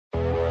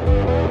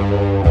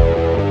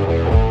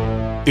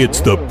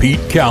It's the Pete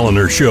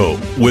Kaliner Show.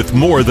 With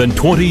more than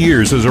 20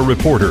 years as a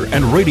reporter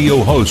and radio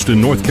host in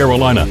North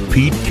Carolina,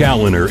 Pete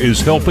Kaliner is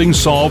helping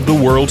solve the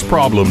world's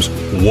problems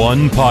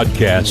one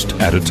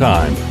podcast at a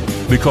time.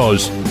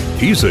 Because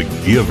he's a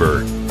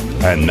giver.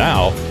 And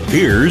now,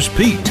 here's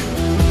Pete.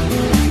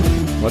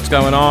 What's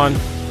going on?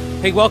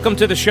 Hey, welcome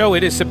to the show.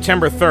 It is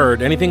September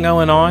 3rd. Anything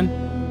going on?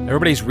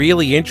 Everybody's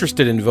really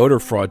interested in voter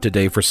fraud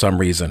today for some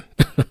reason.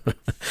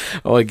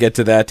 I'll get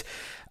to that.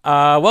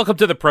 Welcome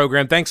to the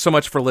program. Thanks so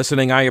much for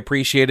listening. I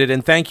appreciate it.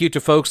 And thank you to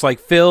folks like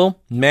Phil,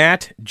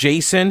 Matt,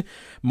 Jason,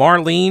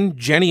 Marlene,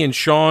 Jenny and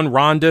Sean,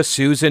 Rhonda,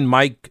 Susan,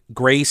 Mike,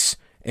 Grace,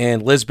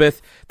 and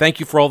Lisbeth. Thank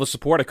you for all the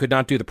support. I could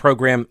not do the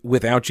program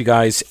without you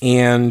guys.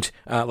 And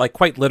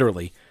quite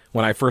literally,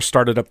 when I first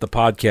started up the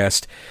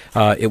podcast,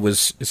 it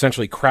was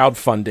essentially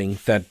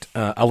crowdfunding that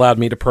allowed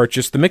me to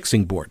purchase the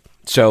mixing board.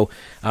 So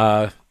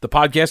the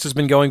podcast has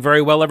been going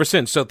very well ever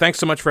since. So thanks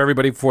so much for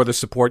everybody for the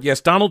support. Yes,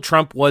 Donald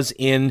Trump was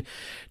in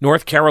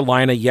North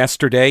Carolina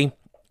yesterday,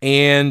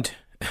 and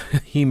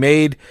he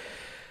made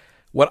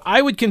what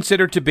I would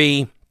consider to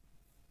be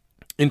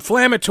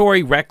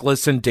inflammatory,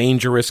 reckless, and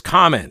dangerous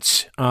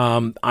comments.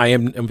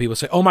 And people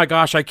say, oh my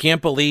gosh, I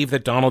can't believe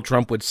that Donald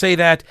Trump would say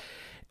that.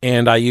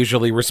 And I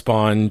usually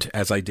respond,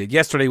 as I did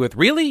yesterday, with,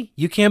 really?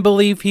 You can't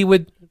believe he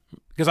would?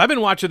 Because I've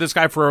been watching this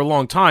guy for a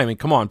long time, and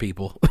come on,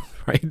 people.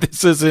 Right?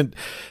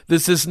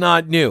 This is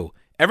not new.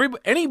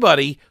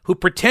 Anybody who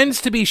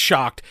pretends to be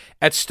shocked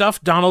at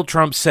stuff Donald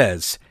Trump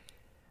says,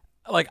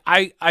 like,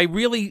 I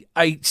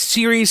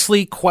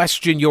seriously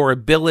question your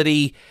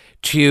ability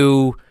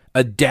to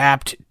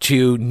adapt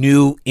to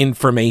new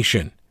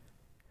information.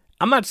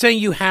 I'm not saying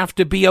you have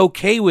to be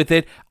okay with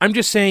it. I'm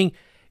just saying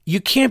you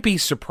can't be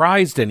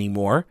surprised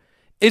anymore.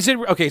 Is it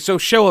okay? So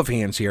show of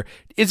hands here.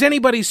 Is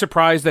anybody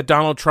surprised that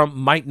Donald Trump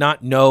might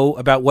not know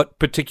about what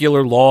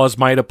particular laws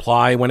might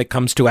apply when it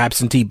comes to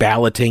absentee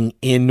balloting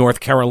in North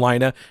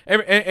Carolina?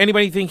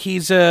 Anybody think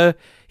he's an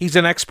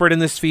expert in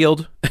this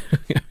field?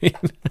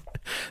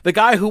 The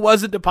guy who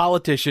wasn't a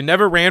politician,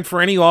 never ran for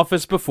any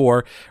office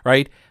before,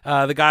 right?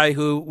 The guy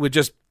who would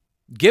just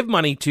give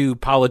money to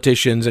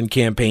politicians and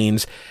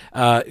campaigns.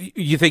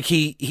 You think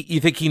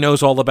he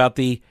knows all about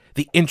the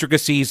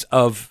intricacies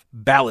of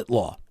ballot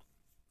law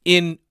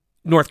in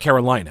North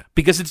Carolina,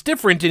 because it's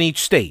different in each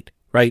state,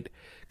 right?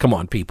 Come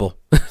on, people.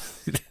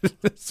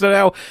 So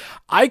now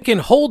I can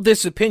hold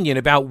this opinion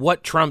about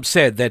what Trump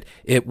said, that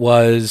it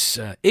was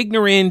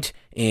ignorant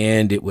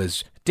and it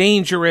was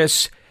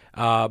dangerous.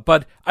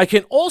 But I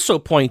can also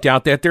point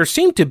out that there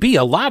seem to be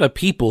a lot of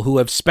people who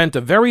have spent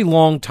a very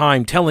long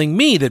time telling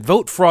me that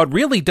vote fraud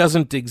really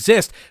doesn't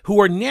exist,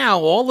 who are now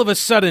all of a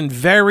sudden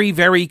very,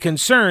 very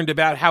concerned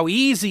about how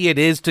easy it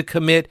is to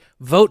commit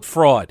vote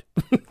fraud.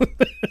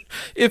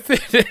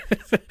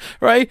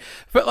 Right?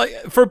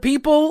 But for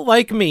people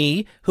like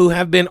me who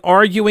have been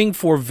arguing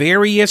for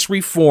various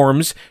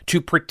reforms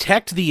to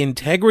protect the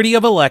integrity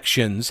of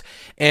elections,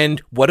 and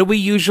what do we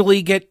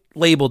usually get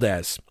labeled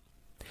as?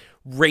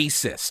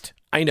 Racist.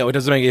 I know it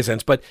doesn't make any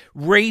sense, but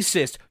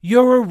racist.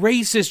 You're a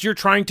racist. You're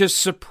trying to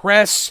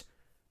suppress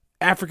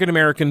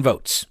African-American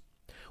votes,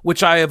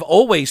 which I have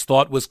always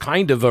thought was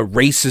kind of a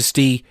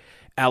racist-y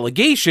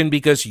allegation,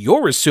 because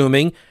you're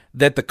assuming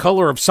that the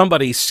color of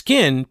somebody's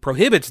skin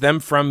prohibits them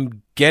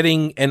from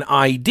getting an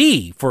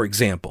ID, for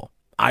example.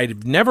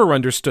 I've never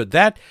understood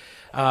that,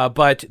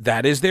 but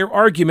that is their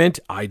argument.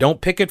 I don't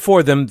pick it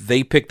for them.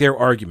 They pick their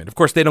argument. Of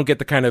course, they don't get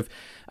the kind of,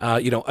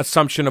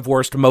 assumption of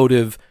worst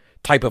motive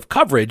type of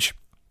coverage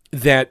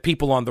that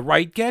people on the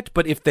right get.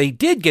 But if they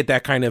did get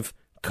that kind of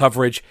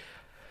coverage,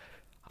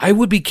 I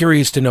would be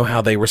curious to know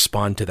how they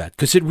respond to that,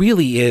 because it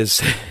really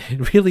is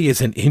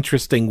an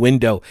interesting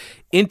window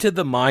into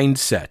the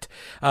mindset.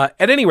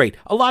 At any rate,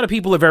 a lot of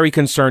people are very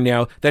concerned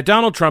now that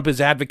Donald Trump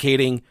is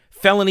advocating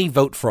felony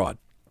vote fraud.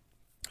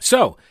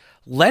 So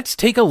let's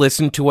take a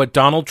listen to what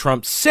Donald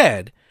Trump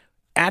said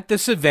at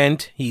this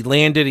event. He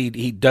landed,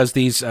 he does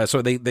these,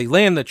 so they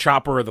land the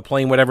chopper or the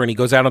plane, whatever, and he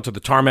goes out onto the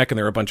tarmac, and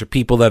there are a bunch of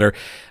people that are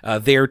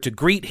there to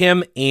greet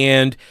him,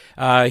 and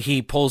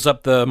he pulls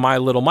up the My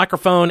Little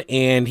microphone,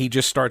 and he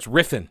just starts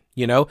riffing,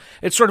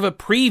 It's sort of a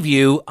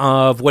preview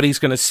of what he's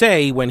going to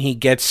say when he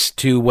gets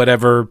to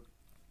whatever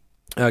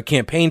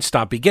campaign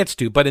stop he gets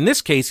to. But in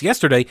this case,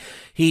 yesterday,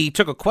 he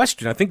took a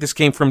question. I think this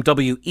came from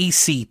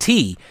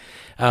WECT,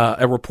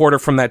 a reporter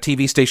from that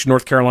TV station,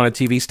 North Carolina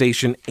TV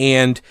station,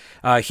 and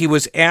he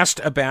was asked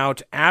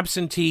about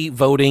absentee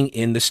voting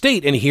in the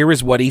state, and here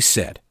is what he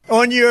said.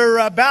 On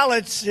your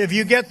ballots, if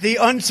you get the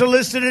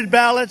unsolicited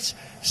ballots,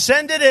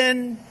 send it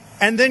in,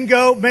 and then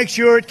go make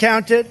sure it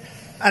counted,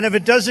 and if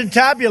it doesn't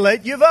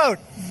tabulate, you vote.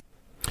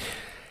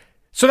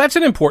 So that's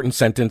an important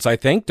sentence, I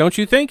think, don't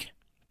you think?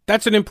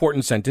 That's an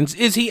important sentence.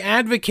 Is he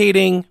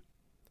advocating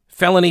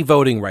felony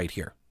voting right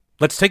here?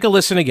 Let's take a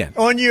listen again.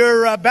 On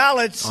your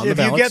ballots, you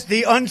get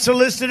the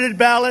unsolicited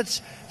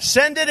ballots,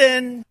 send it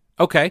in.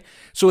 Okay,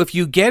 so if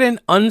you get an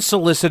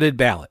unsolicited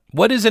ballot,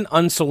 what is an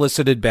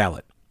unsolicited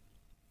ballot?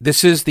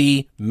 This is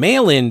the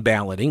mail-in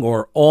balloting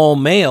or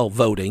all-mail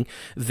voting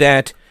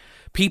that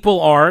people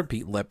on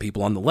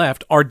the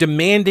left are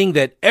demanding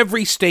that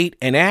every state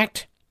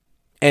enact,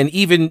 and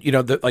even,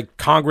 like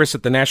Congress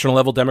at the national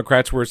level,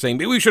 Democrats were saying,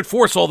 we should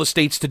force all the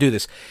states to do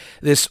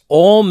this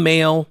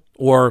all-mail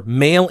or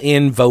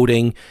mail-in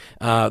voting.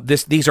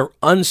 These are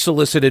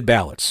unsolicited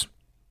ballots.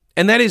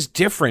 And that is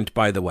different,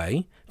 by the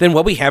way, than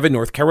what we have in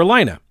North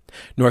Carolina.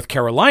 North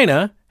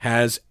Carolina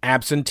has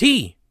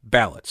absentee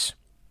ballots.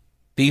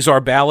 These are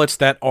ballots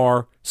that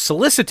are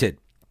solicited.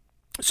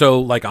 So,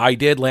 like I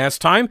did last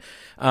time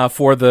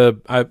for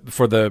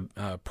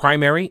the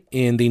primary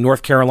in the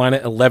North Carolina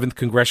 11th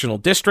Congressional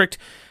District,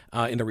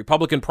 in the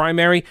Republican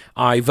primary,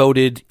 I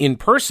voted in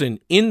person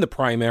in the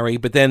primary,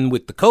 but then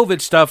with the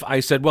COVID stuff, I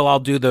said, well, I'll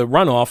do the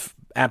runoff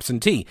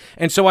absentee.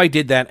 And so I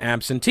did that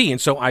absentee. And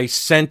so I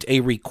sent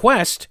a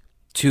request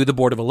to the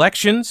Board of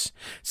Elections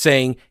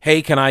saying,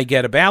 hey, can I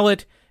get a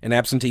ballot, an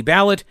absentee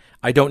ballot?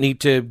 I don't need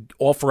to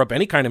offer up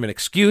any kind of an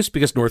excuse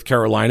because North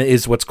Carolina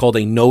is what's called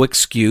a no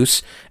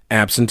excuse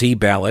absentee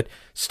ballot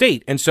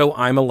state. And so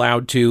I'm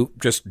allowed to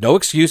just no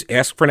excuse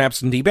ask for an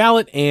absentee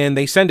ballot, and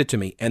they send it to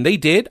me. And they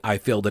did. I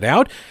filled it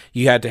out.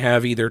 You had to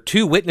have either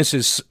two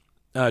witnesses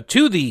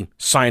to the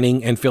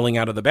signing and filling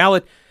out of the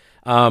ballot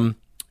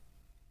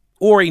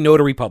or a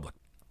notary public.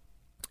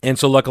 And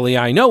so luckily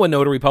I know a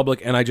notary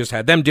public, and I just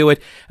had them do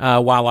it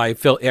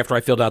after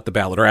I filled out the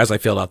ballot, or as I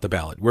filled out the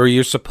ballot, where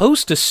you're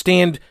supposed to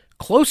stand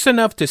close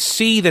enough to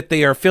see that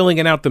they are filling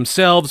it out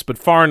themselves, but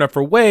far enough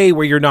away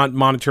where you're not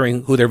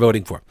monitoring who they're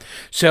voting for.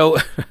 So,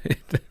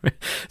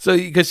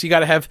 because you got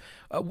to have,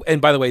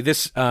 and by the way,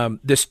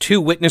 this two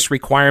witness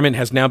requirement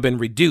has now been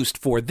reduced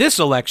for this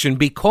election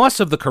because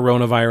of the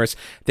coronavirus.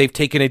 They've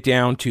taken it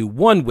down to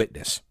one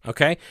witness.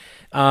 Okay.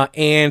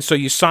 And so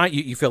you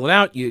fill it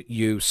out,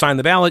 you sign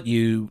the ballot,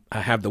 you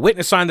have the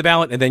witness sign the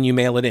ballot, and then you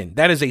mail it in.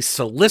 That is a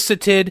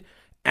solicited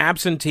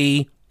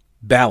absentee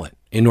ballot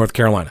in North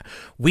Carolina.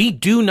 We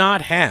do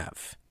not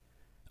have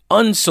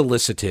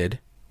unsolicited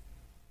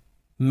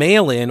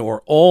mail-in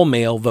or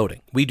all-mail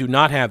voting. We do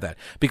not have that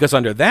because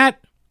under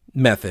that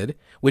method,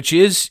 which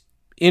is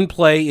in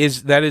play,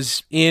 is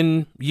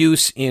in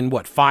use in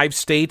 5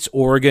 states,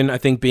 Oregon, I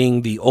think,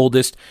 being the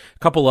oldest, a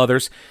couple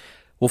others.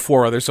 Well,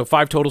 4 others, so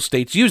 5 total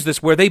states use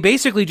this, where they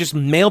basically just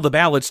mail the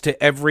ballots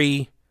to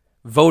every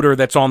voter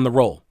that's on the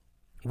roll.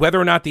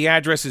 Whether or not the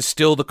address is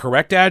still the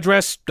correct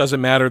address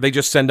doesn't matter. They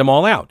just send them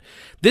all out.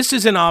 This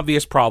is an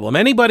obvious problem.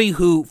 Anybody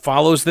who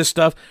follows this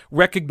stuff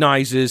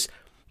recognizes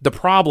the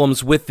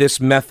problems with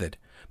this method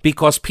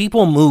because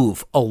people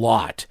move a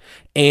lot.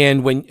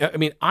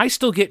 And I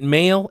still get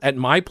mail at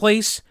my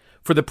place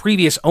for the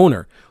previous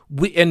owner.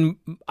 And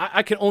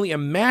I can only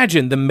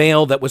imagine the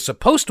mail that was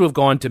supposed to have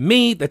gone to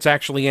me that's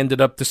actually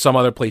ended up to some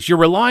other place. You're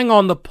relying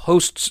on the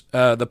post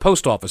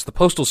office, the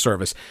postal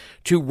service,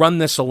 to run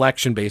this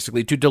election,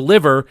 basically, to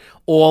deliver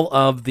all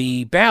of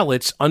the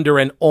ballots under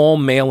an all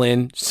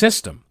mail-in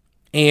system.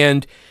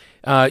 And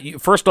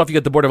first off, you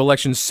get the Board of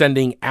Elections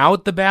sending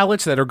out the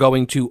ballots that are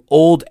going to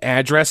old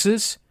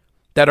addresses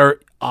that are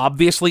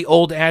obviously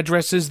old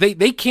addresses. They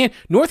can't.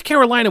 North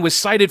Carolina was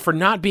cited for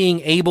not being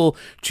able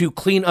to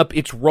clean up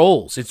its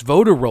rolls, its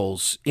voter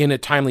rolls, in a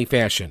timely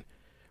fashion.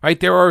 Right?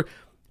 There are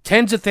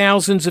tens of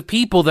thousands of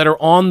people that are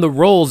on the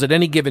rolls at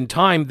any given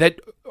time that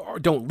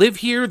don't live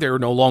here. They're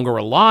no longer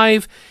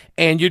alive,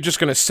 and you're just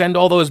going to send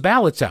all those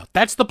ballots out.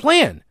 That's the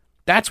plan.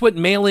 That's what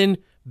mail-in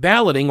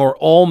balloting or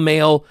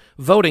all-mail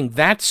voting.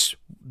 That's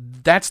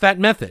that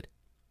method.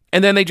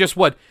 And then they just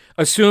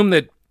assume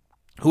that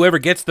whoever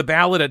gets the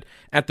ballot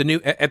at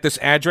this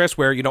address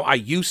where, I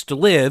used to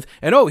live,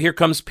 and here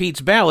comes Pete's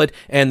ballot,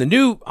 and the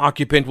new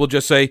occupant will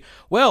just say,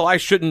 well, I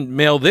shouldn't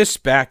mail this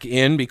back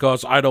in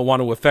because I don't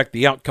want to affect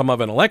the outcome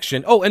of an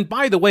election. Oh, and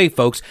by the way,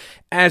 folks,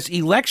 as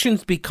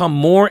elections become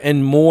more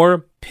and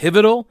more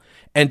pivotal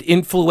and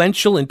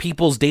influential in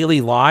people's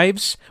daily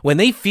lives, when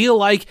they feel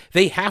like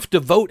they have to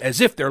vote as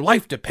if their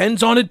life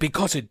depends on it,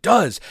 because it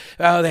does.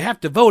 They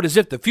have to vote as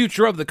if the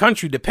future of the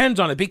country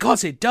depends on it,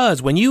 because it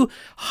does. When you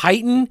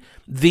heighten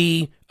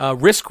the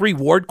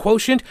risk-reward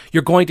quotient,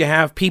 you're going to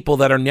have people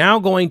that are now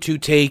going to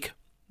take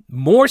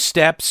more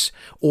steps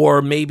or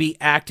maybe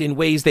act in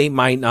ways they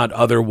might not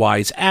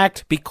otherwise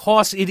act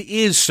because it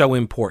is so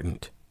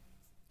important.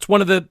 It's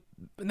one of the,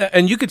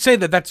 and you could say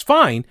that that's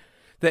fine,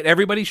 that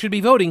everybody should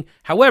be voting.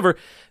 However,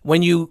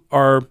 when you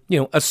are,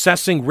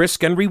 assessing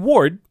risk and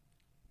reward,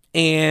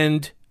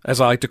 and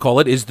as I like to call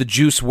it, is the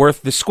juice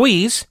worth the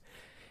squeeze?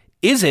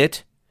 Is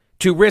it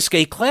to risk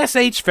a Class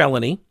H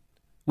felony,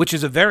 which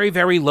is a very,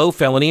 very low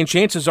felony, and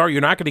chances are you're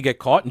not going to get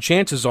caught, and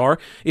chances are,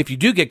 if you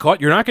do get caught,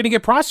 you're not going to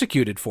get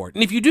prosecuted for it.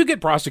 And if you do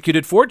get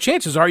prosecuted for it,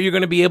 chances are you're going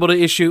to be able to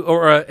issue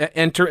or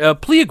enter a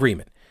plea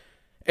agreement.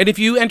 And if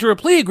you enter a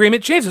plea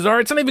agreement, chances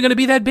are it's not even going to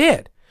be that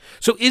bad.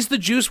 So is the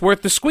juice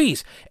worth the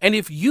squeeze? And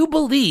if you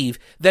believe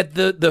that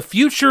the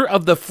future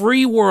of the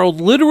free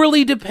world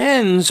literally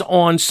depends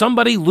on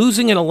somebody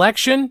losing an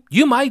election,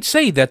 you might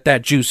say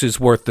that juice is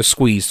worth the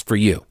squeeze for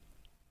you,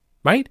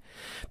 right?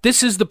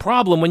 This is the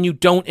problem when you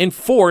don't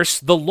enforce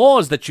the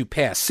laws that you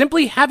pass.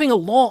 Simply having a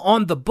law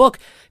on the book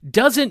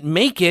doesn't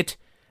make it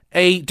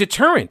a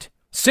deterrent.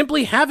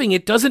 Simply having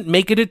it doesn't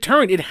make it a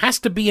deterrent. It has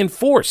to be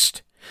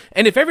enforced.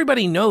 And if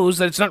everybody knows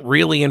that it's not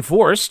really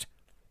enforced,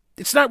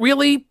 it's not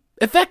really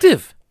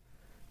effective.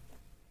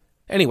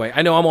 Anyway,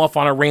 I know I'm off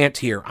on a rant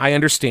here. I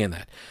understand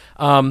that.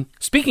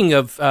 Speaking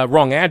of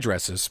wrong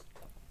addresses,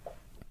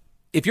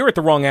 if you're at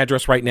the wrong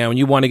address right now and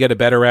you want to get a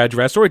better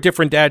address or a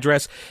different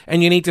address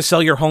and you need to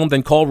sell your home,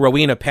 then call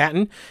Rowena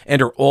Patton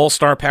and her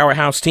all-star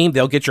powerhouse team.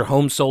 They'll get your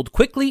home sold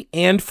quickly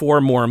and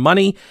for more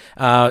money.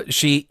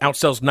 She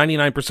outsells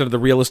 99% of the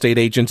real estate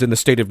agents in the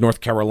state of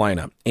North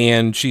Carolina,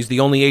 and she's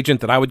the only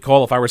agent that I would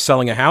call if I were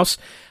selling a house.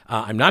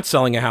 I'm not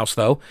selling a house,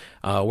 though.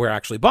 We're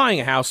actually buying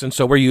a house, and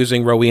so we're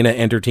using Rowena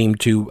and her team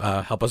to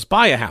help us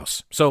buy a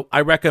house. So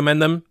I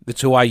recommend them.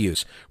 That's who I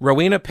use.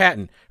 Rowena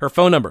Patton. Her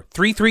phone number,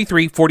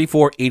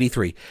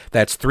 333-4483.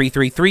 That's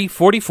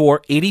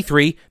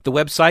 333-4483. The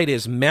website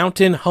is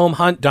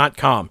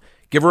mountainhomehunt.com.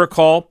 Give her a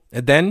call,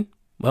 and then,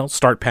 well,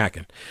 start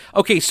packing.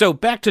 Okay, so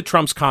back to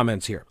Trump's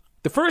comments here.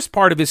 The first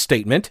part of his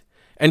statement,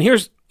 and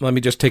let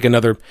me just take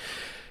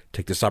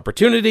this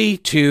opportunity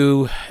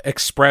to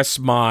express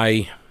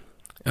my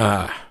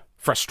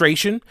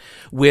frustration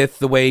with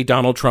the way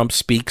Donald Trump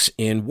speaks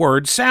in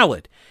word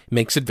salad. It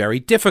makes it very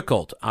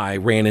difficult. I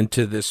ran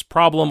into this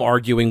problem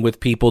arguing with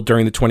people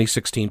during the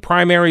 2016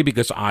 primary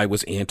because I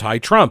was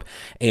anti-Trump,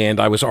 and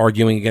I was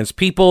arguing against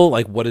people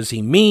like, what does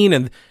he mean?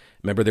 And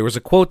remember, there was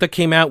a quote that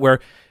came out where,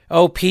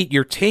 oh, Pete,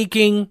 you're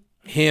taking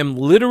him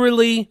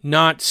literally,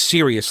 not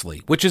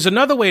seriously, which is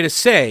another way to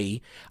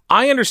say,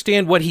 I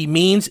understand what he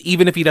means,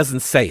 even if he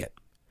doesn't say it.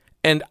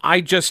 And I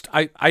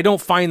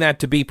don't find that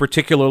to be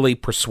particularly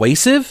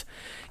persuasive.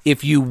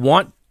 If you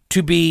want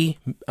to be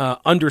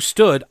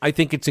understood, I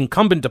think it's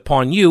incumbent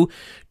upon you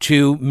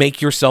to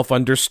make yourself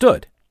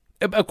understood.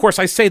 Of course,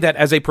 I say that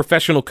as a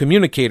professional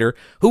communicator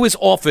who is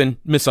often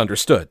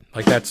misunderstood.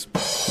 Like, that's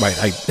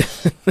right.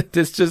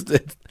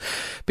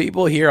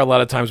 People hear a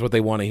lot of times what they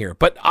want to hear.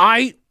 But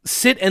I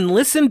sit and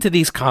listen to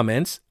these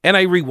comments, and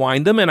I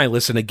rewind them, and I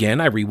listen again.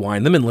 I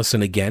rewind them and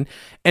listen again.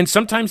 And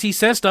sometimes he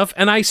says stuff,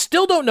 and I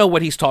still don't know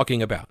what he's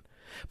talking about.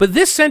 But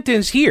this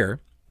sentence here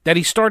that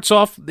he starts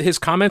off his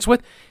comments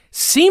with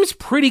seems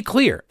pretty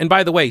clear. And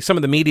by the way, some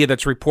of the media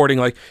that's reporting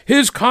like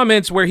his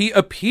comments where he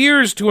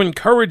appears to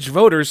encourage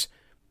voters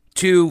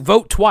to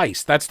vote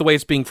twice. That's the way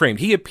it's being framed.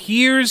 He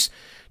appears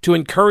to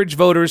encourage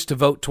voters to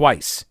vote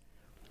twice.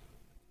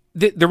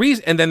 The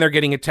reason, and then they're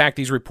getting attacked.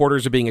 These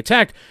reporters are being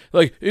attacked.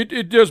 Like,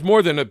 it does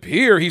more than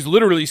appear. He's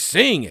literally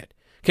saying it.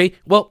 Okay,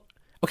 well,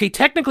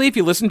 technically, if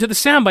you listen to the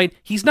soundbite,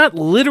 he's not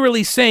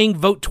literally saying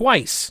vote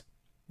twice.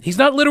 He's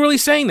not literally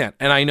saying that.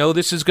 And I know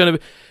this is going to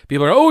be,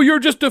 people are, oh, you're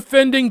just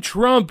defending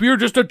Trump. You're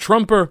just a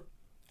Trumper.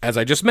 As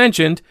I just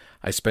mentioned,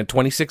 I spent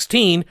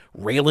 2016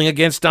 railing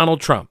against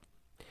Donald Trump.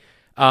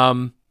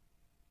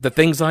 The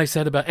things I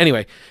said about,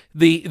 anyway,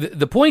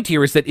 the point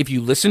here is that if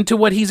you listen to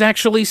what he's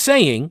actually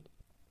saying,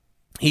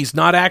 he's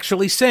not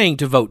actually saying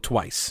to vote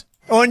twice.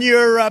 On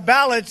your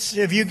ballots,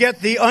 if you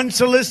get the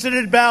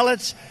unsolicited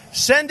ballots,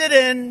 send it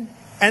in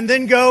and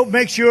then go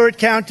make sure it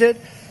counted.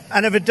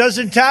 And if it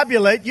doesn't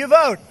tabulate, you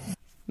vote.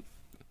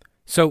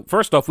 So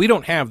first off, we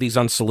don't have these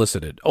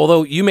unsolicited,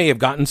 although you may have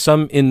gotten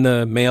some in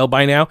the mail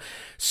by now.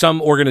 Some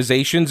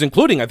organizations,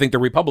 including, I think, the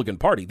Republican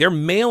Party, they're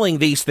mailing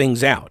these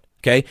things out.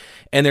 Okay.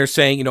 And they're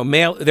saying,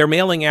 they're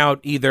mailing out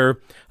either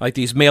like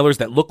these mailers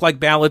that look like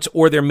ballots,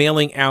 or they're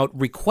mailing out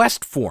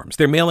request forms.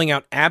 They're mailing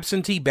out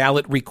absentee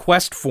ballot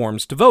request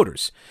forms to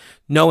voters,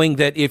 knowing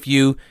that if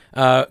you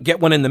get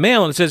one in the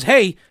mail and it says,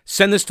 hey,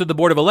 send this to the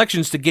Board of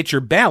Elections to get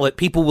your ballot,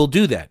 people will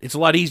do that. It's a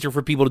lot easier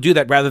for people to do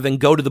that rather than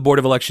go to the Board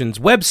of Elections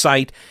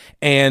website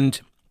and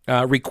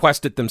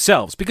request it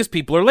themselves, because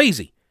people are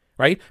lazy.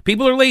 Right?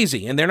 People are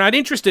lazy, and they're not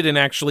interested in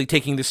actually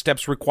taking the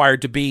steps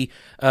required to be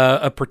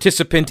a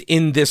participant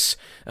in this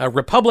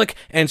republic.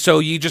 And so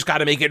you just got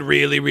to make it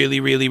really, really,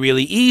 really,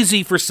 really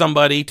easy for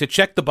somebody to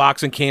check the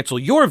box and cancel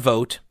your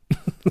vote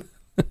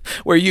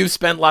where you've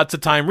spent lots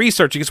of time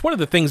researching. It's one of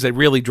the things that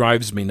really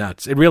drives me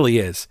nuts. It really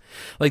is.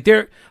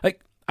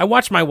 I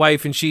watch my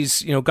wife, and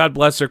she's, God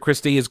bless her,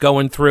 Christy, is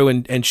going through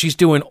and she's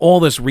doing all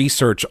this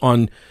research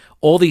on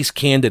all these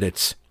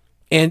candidates.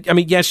 And I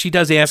mean, yes, she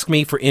does ask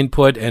me for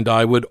input, and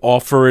I would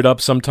offer it up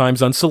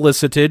sometimes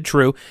unsolicited,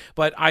 true.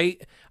 But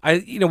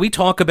we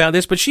talk about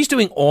this, but she's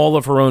doing all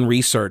of her own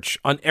research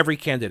on every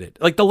candidate.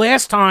 Like the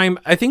last time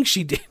I think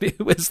she did,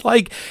 it was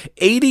like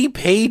 80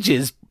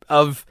 pages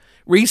of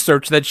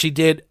research that she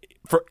did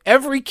for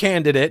every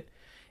candidate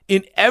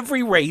in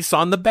every race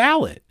on the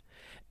ballot.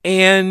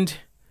 And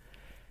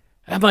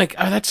I'm like,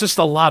 oh, that's just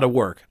a lot of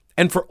work.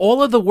 And for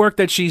all of the work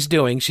that she's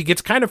doing, she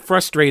gets kind of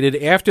frustrated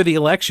after the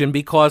election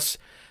because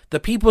the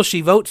people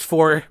she votes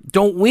for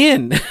don't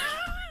win.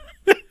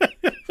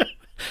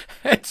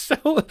 And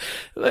so,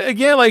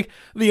 again, like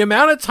the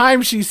amount of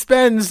time she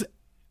spends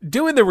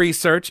doing the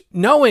research,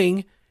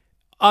 knowing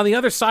on the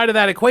other side of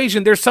that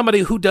equation, there's somebody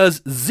who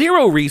does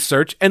zero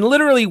research and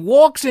literally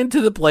walks into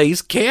the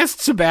place,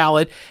 casts a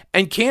ballot,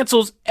 and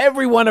cancels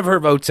every one of her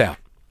votes out.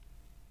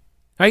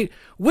 Right?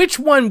 Which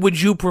one would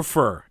you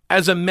prefer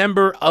as a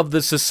member of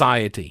the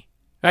society?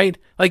 right?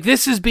 Like,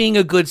 this is being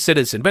a good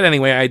citizen. But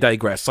anyway, I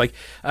digress. Like,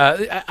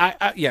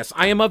 yes,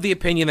 I am of the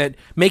opinion that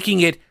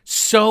making it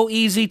so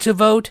easy to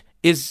vote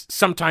is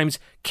sometimes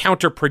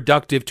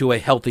counterproductive to a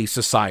healthy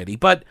society.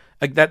 But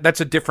that's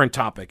a different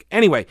topic.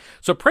 Anyway,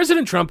 so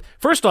President Trump,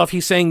 first off,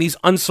 he's saying these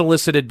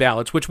unsolicited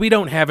ballots, which we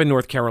don't have in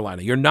North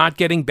Carolina. You're not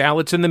getting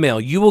ballots in the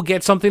mail. You will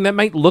get something that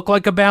might look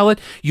like a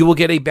ballot. You will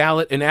get a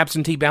ballot, an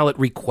absentee ballot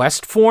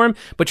request form,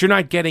 but you're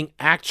not getting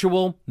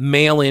actual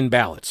mail-in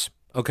ballots,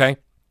 okay?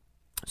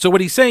 So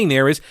what he's saying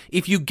there is,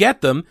 if you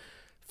get them,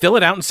 fill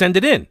it out and send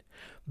it in.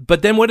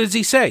 But then what does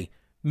he say?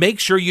 Make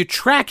sure you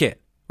track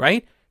it,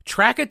 right?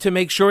 Track it to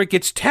make sure it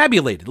gets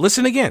tabulated.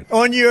 Listen again.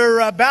 On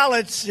your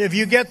ballots, if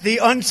you get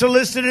the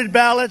unsolicited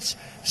ballots,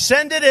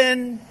 send it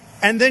in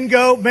and then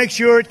go make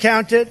sure it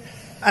counted.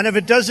 And if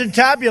it doesn't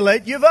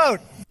tabulate, you vote.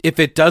 If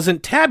it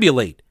doesn't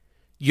tabulate,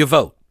 you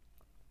vote.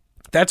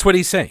 That's what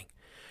he's saying.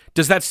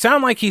 Does that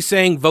sound like he's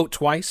saying vote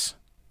twice?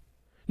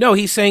 No,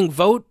 he's saying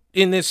vote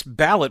in this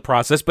ballot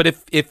process, but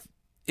if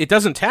it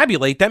doesn't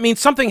tabulate, that means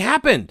something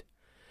happened.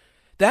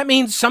 That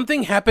means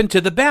something happened to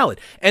the ballot.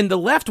 And the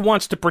left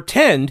wants to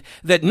pretend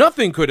that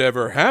nothing could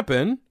ever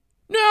happen.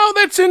 No,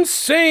 that's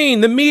insane.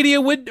 The media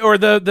would, or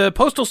the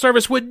Postal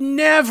Service would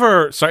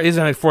never, sorry,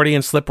 isn't it a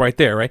Freudian slip right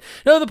there, right?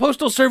 No, the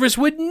Postal Service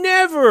would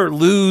never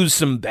lose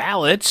some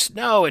ballots.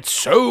 No, it's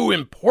so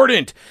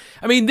important.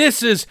 I mean,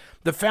 this is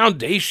the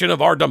foundation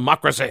of our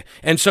democracy.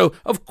 And so,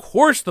 of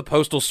course, the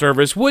Postal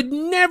Service would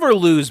never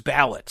lose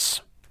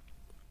ballots.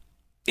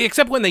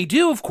 Except when they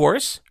do, of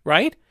course,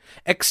 right?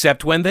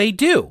 Except when they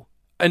do.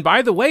 And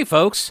by the way,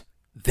 folks,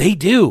 they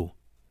do.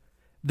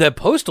 The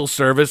Postal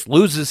Service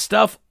loses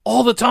stuff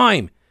all the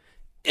time,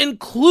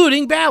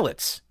 including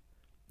ballots.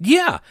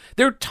 Yeah,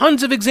 there are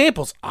tons of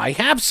examples. I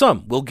have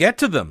some. We'll get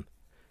to them.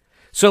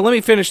 So let me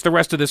finish the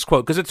rest of this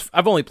quote, because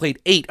I've only played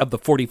 8 of the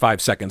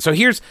 45 seconds. So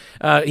here's,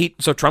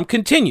 so Trump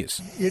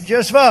continues. You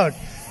just vote.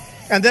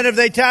 And then if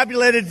they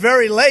tabulated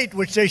very late,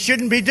 which they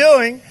shouldn't be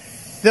doing,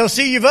 they'll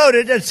see you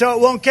voted, and so it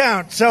won't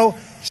count.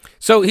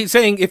 So he's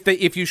saying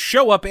if you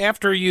show up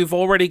after you've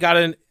already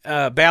got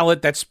a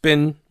ballot that's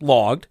been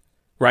logged,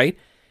 right,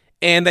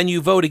 and then you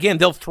vote again,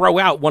 they'll throw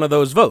out one of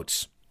those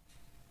votes.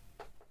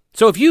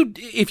 So if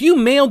you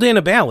mailed in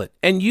a ballot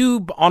and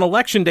you on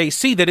election day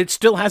see that it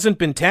still hasn't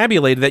been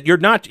tabulated, that you're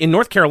not in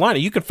North Carolina,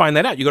 you can find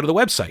that out. You go to the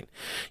website.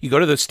 You go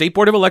to the State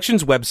Board of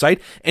Elections website,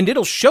 and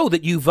it'll show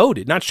that you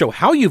voted, not show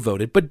how you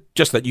voted, but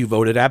just that you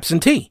voted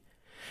absentee.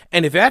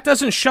 And if that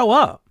doesn't show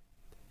up,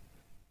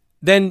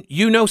 then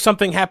you know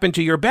something happened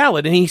to your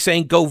ballot, and he's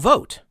saying go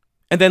vote,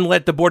 and then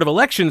let the Board of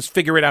Elections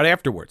figure it out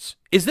afterwards.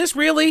 Is this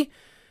really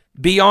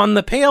beyond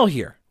the pale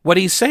here, what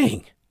he's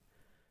saying?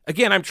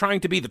 Again, I'm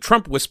trying to be the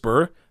Trump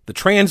whisperer, the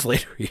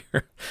translator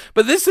here,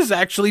 but this is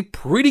actually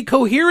pretty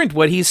coherent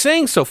what he's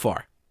saying so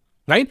far,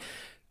 right?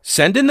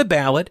 Send in the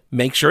ballot,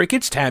 make sure it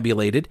gets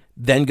tabulated,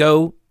 then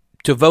go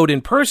to vote in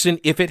person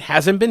if it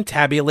hasn't been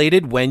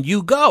tabulated when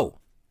you go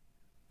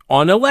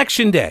on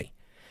election day.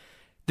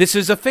 This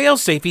is a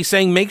fail-safe. He's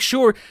saying make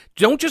sure,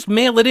 don't just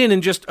mail it in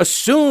and just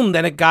assume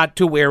that it got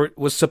to where it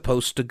was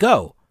supposed to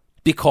go,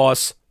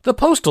 because the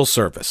Postal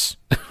Service,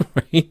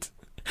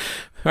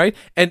 right?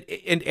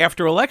 And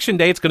after Election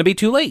Day, it's going to be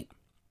too late.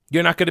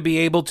 You're not going to be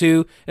able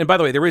to, and by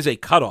the way, there is a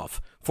cutoff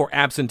for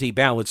absentee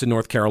ballots in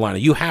North Carolina.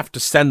 You have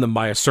to send them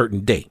by a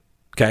certain date,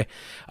 okay?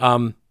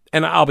 And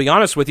I'll be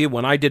honest with you,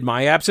 when I did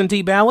my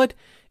absentee ballot,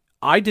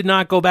 I did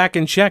not go back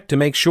and check to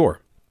make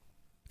sure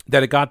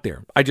that it got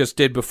there. I just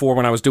did before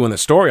when I was doing the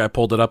story. I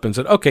pulled it up and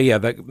said, okay, yeah,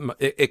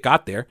 it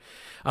got there.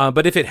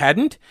 But if it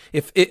hadn't,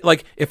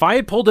 if I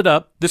had pulled it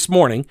up this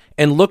morning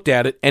and looked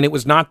at it and it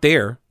was not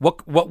there,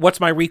 what's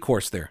my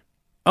recourse there?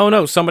 Oh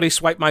no, somebody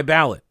swiped my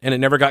ballot and it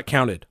never got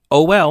counted.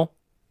 Oh well,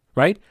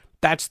 right?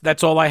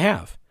 That's all I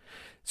have.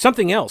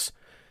 Something else.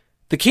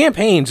 The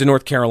campaigns in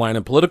North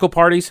Carolina, political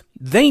parties,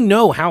 they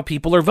know how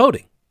people are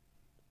voting.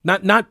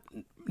 Not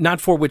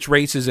for which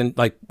races and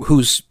like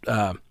who's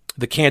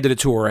the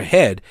candidates who are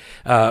ahead.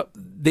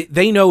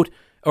 They know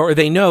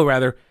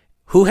rather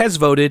who has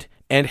voted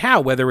and how,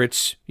 whether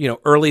it's,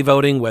 early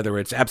voting, whether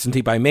it's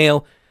absentee by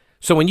mail.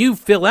 So when you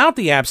fill out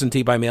the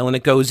absentee by mail and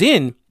it goes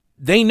in,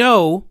 they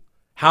know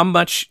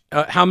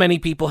how many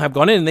people have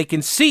gone in, and they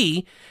can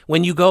see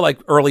when you go like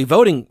early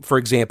voting, for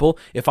example,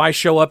 if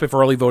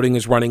early voting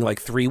is running like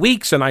 3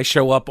 weeks and I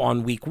show up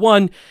on week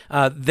 1,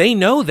 they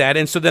know that.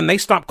 And so then they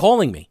stop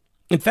calling me.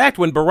 In fact,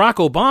 when Barack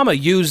Obama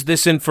used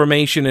this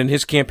information in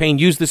his campaign,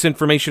 used this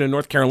information in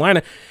North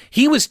Carolina,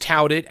 he was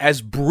touted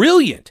as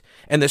brilliant,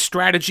 and the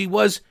strategy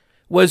was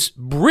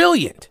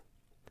brilliant.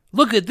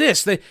 Look at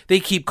this. They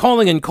keep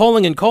calling and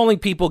calling and calling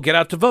people, get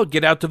out to vote,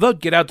 get out to vote,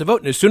 get out to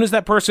vote. And as soon as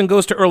that person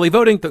goes to early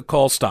voting, the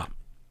calls stop.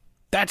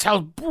 That's how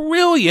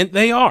brilliant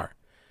they are,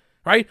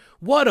 right?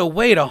 What a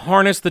way to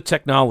harness the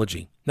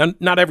technology. Now,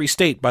 not every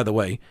state, by the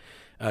way,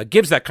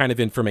 gives that kind of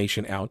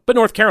information out, but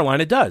North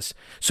Carolina does.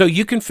 So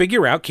you can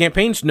figure out,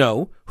 campaigns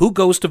know who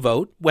goes to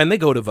vote, when they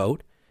go to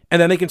vote,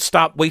 and then they can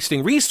stop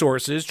wasting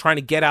resources trying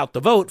to get out the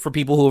vote for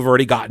people who have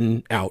already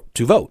gotten out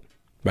to vote,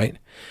 right?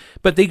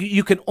 But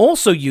you can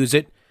also use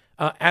it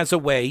as a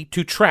way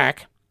to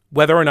track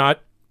whether or not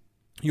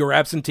your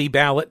absentee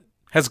ballot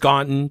has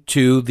gotten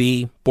to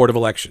the Board of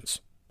Elections.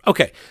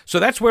 Okay, so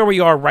that's where we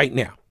are right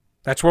now.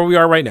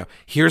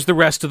 Here's the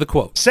rest of the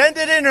quote. Send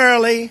it in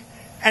early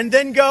and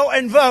then go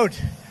and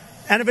vote.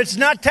 And if it's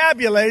not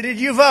tabulated,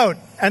 you vote,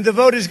 and the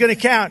vote is going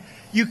to count.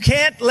 You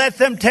can't let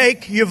them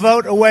take your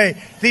vote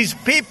away. These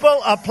people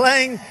are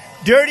playing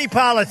dirty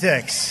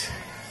politics.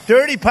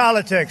 Dirty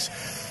politics.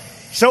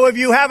 So if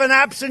you have an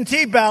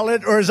absentee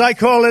ballot, or as I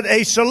call it,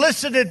 a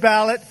solicited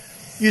ballot,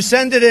 you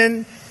send it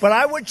in. But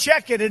I would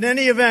check it in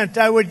any event.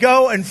 I would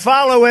go and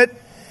follow it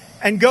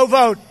and go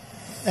vote.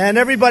 And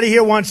everybody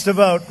here wants to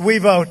vote. We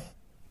vote.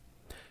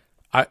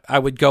 I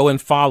would go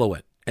and follow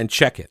it and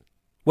check it.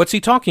 What's he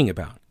talking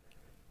about?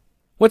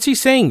 What's he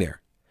saying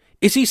there?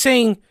 Is he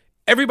saying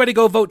everybody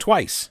go vote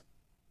twice?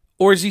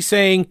 Or is he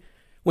saying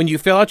when you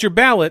fill out your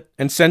ballot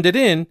and send it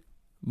in,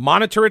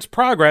 monitor its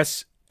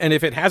progress, and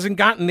if it hasn't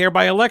gotten there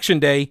by Election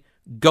Day,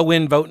 go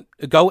and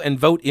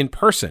vote in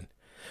person?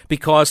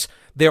 Because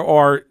there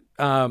are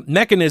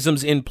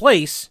mechanisms in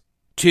place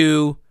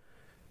to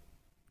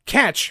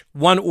catch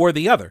one or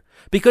the other.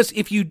 Because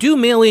if you do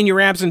mail in your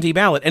absentee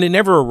ballot and it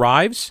never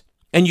arrives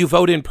and you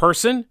vote in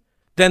person,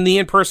 then the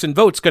in-person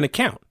vote's going to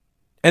count.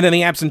 And then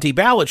the absentee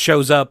ballot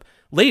shows up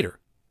later,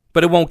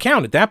 but it won't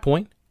count at that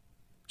point.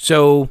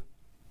 So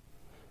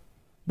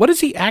what is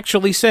he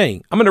actually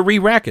saying? I'm going to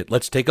re-rack it.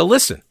 Let's take a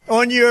listen.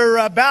 On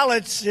your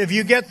ballots, if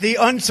you get the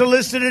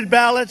unsolicited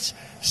ballots,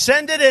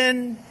 send it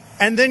in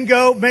and then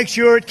go make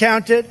sure it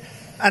counted.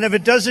 And if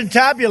it doesn't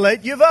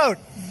tabulate, you vote.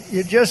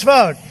 You just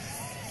vote.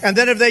 And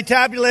then if they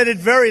tabulate it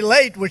very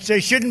late, which they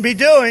shouldn't be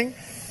doing,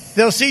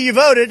 they'll see you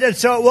voted, and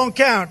so it won't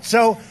count.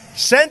 So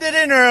send it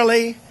in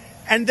early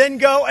and then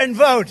go and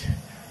vote.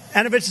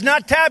 And if it's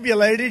not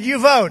tabulated, you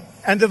vote,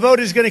 and the vote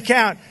is going to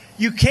count.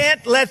 You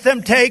can't let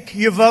them take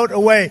your vote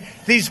away.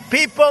 These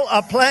people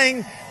are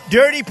playing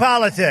dirty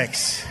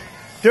politics.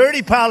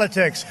 Dirty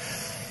politics.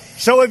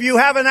 So if you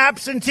have an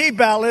absentee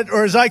ballot,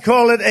 or as I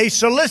call it, a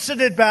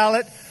solicited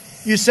ballot,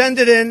 you send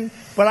it in.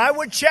 But I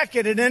would check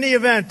it in any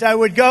event. I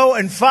would go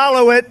and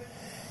follow it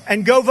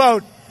and go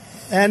vote.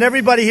 And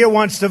everybody here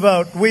wants to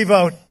vote. We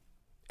vote.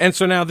 And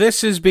so now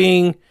this is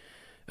being,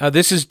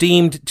 this is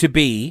deemed to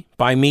be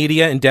by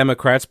media and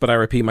Democrats, but I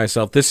repeat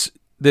myself, this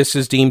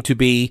is deemed to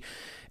be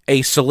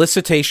a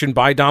solicitation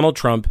by Donald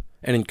Trump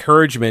and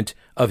encouragement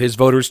of his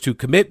voters to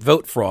commit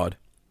vote fraud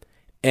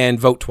and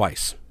vote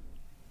twice.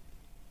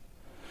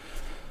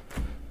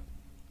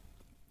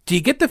 Do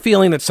you get the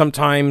feeling that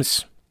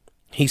sometimes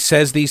he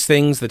says these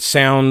things that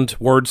sound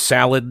word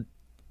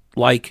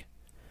salad-like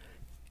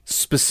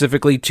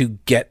specifically to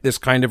get this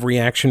kind of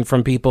reaction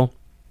from people?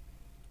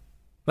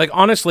 Like,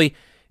 honestly,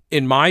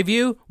 in my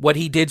view, what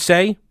he did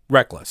say,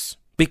 reckless,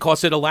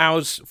 because it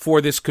allows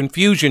for this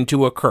confusion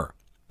to occur,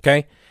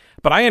 okay?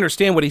 But I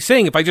understand what he's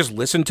saying. If I just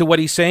listen to what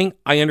he's saying,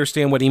 I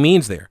understand what he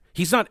means there.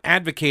 He's not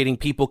advocating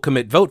people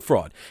commit vote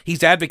fraud.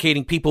 He's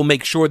advocating people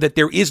make sure that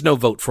there is no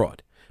vote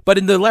fraud. But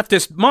in the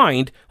leftist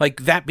mind,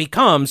 like, that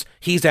becomes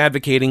he's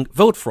advocating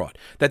vote fraud.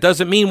 That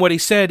doesn't mean what he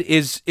said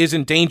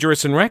isn't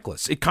dangerous and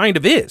reckless. It kind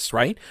of is,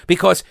 right?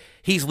 Because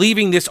he's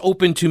leaving this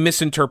open to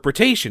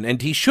misinterpretation,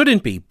 and he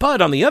shouldn't be.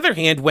 But on the other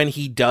hand, when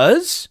he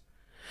does,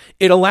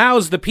 it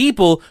allows the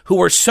people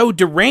who are so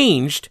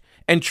deranged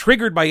and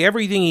triggered by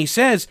everything he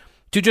says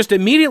to just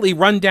immediately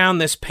run down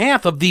this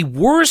path of the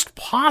worst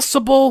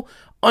possible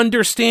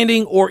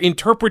understanding or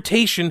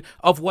interpretation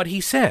of what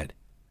he said.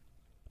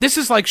 This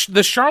is like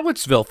the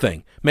Charlottesville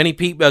thing. Many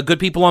good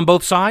people on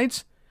both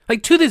sides.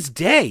 Like, to this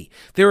day,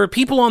 there are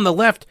people on the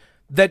left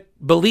that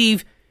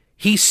believe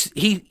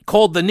he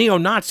called the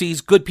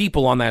neo-Nazis good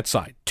people on that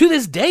side. To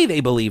this day, they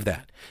believe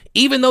that.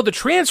 Even though the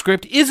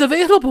transcript is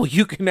available,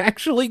 you can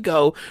actually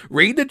go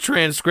read the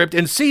transcript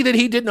and see that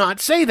he did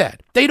not say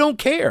that. They don't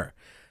care.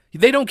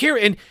 They don't care.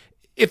 And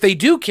if they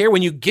do care,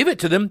 when you give it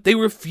to them, they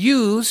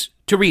refuse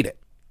to read it.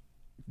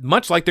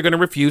 Much like they're going to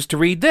refuse to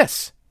read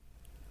this.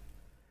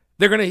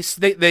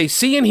 They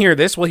see and hear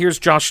this. Well, here's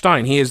Josh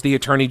Stein. He is the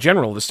Attorney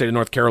General of the state of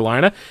North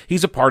Carolina.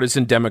 He's a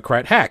partisan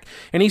Democrat hack.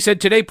 And he said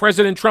today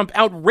President Trump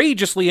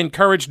outrageously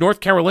encouraged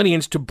North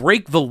Carolinians to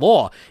break the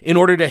law in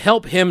order to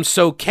help him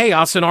sow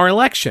chaos in our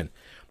election.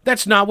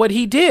 That's not what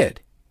he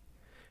did.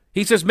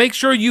 He says, make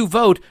sure you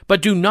vote,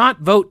 but do not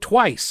vote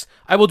twice.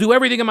 I will do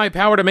everything in my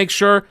power to make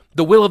sure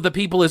the will of the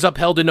people is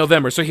upheld in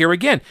November. So here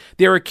again,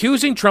 they're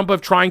accusing Trump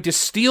of trying to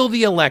steal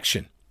the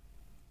election.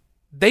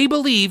 They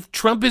believe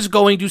Trump is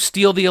going to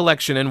steal the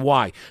election. And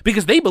why?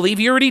 Because they believe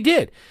he already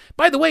did.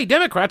 By the way,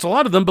 Democrats, a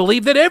lot of them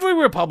believe that every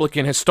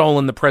Republican has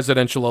stolen the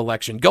presidential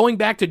election, going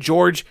back to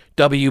George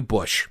W.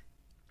 Bush.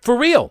 For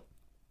real.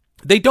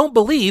 They don't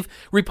believe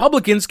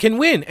Republicans can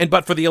win.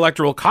 But for the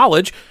Electoral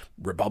College,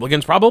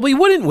 Republicans probably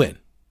wouldn't win,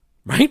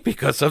 right?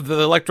 Because of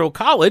the Electoral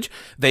College,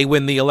 they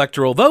win the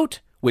electoral vote,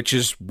 which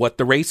is what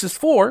the race is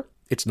for.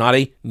 It's not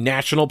a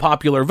national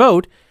popular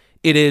vote.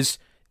 It is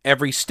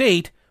every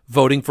state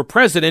voting for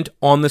president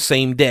on the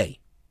same day.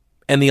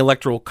 And the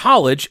Electoral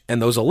College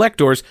and those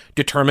electors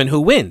determine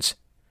who wins.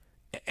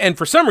 And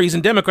for some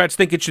reason, Democrats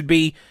think it should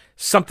be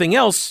something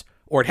else,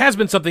 or it has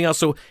been something else.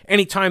 So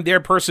anytime their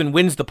person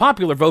wins the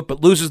popular vote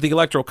but loses the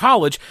Electoral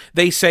College,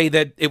 they say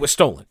that it was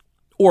stolen.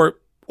 Or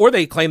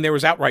they claim there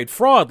was outright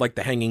fraud, like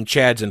the hanging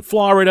chads in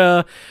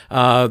Florida,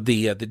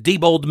 the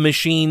Diebold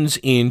machines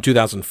in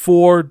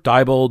 2004,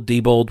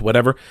 Diebold,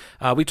 whatever.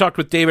 We talked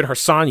with David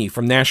Harsanyi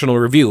from National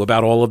Review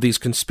about all of these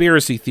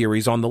conspiracy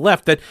theories on the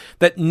left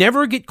that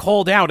never get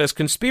called out as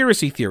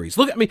conspiracy theories.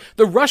 Look, I mean,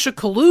 the Russia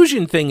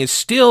collusion thing is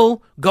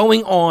still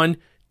going on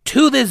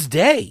to this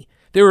day.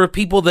 There are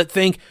people that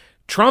think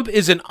Trump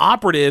is an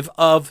operative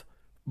of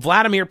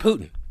Vladimir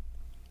Putin.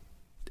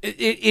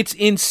 It's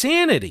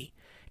insanity.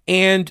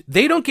 And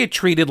they don't get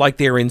treated like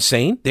they're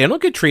insane. They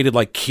don't get treated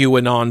like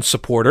QAnon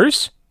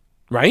supporters,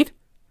 right?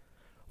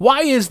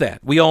 Why is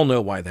that? We all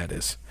know why that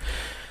is.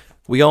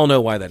 We all know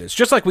why that is.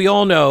 Just like we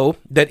all know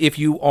that if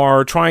you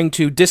are trying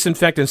to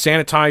disinfect and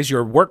sanitize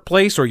your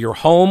workplace or your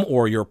home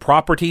or your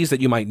properties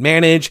that you might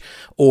manage,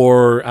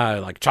 or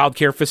like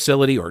childcare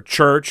facility or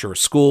church or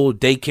school,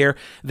 daycare,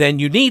 then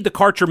you need the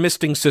Karcher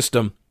misting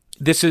system.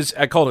 This is,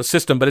 I call it a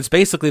system, but it's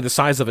basically the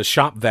size of a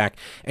shop vac.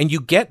 And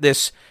you get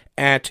this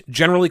at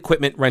General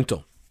Equipment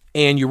Rental.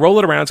 And you roll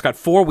it around. It's got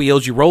 4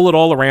 wheels. You roll it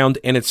all around,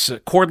 and it's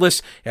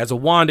cordless. It has a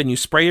wand, and you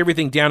spray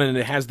everything down, and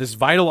it has this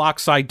vital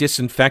oxide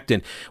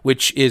disinfectant,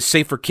 which is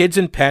safe for kids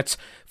and pets,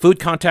 food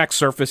contact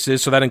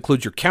surfaces. So that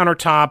includes your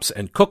countertops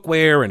and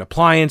cookware and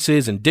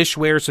appliances and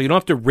dishware. So you don't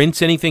have to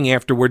rinse anything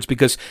afterwards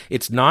because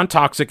it's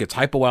non-toxic. It's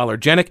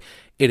hypoallergenic.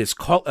 It is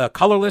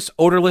colorless,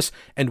 odorless,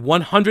 and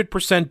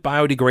 100%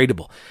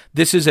 biodegradable.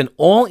 This is an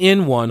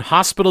all-in-one,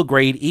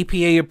 hospital-grade,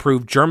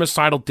 EPA-approved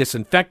germicidal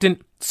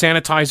disinfectant,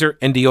 sanitizer,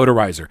 and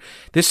deodorizer.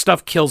 This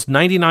stuff kills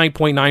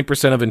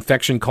 99.9% of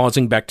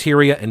infection-causing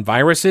bacteria and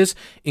viruses,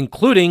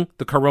 including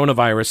the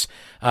coronavirus,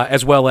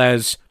 as well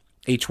as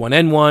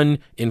H1N1,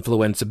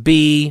 influenza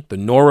B, the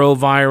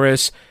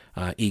norovirus,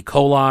 E.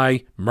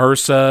 coli,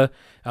 MRSA.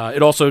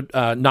 It also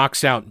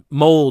knocks out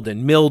mold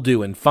and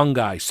mildew and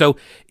fungi. So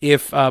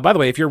if, by the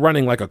way, if you're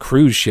running like a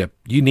cruise ship,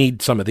 you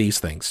need some of these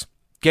things.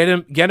 Get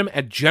them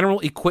at General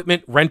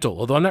Equipment Rental,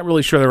 although I'm not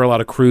really sure there are a lot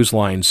of cruise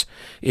lines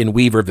in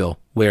Weaverville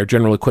where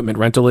General Equipment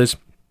Rental is.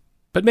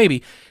 But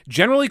maybe.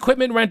 General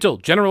Equipment Rental,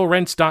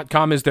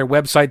 generalrents.com is their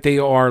website. They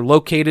are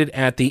located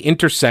at the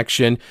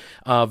intersection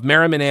of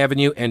Merriman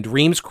Avenue and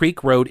Reams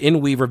Creek Road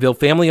in Weaverville,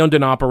 family-owned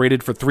and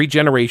operated for 3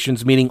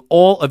 generations, meeting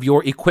all of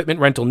your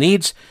equipment rental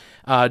needs.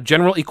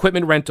 General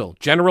Equipment Rental,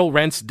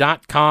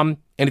 generalrents.com.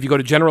 And if you go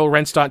to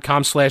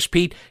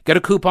generalrents.com/Pete, get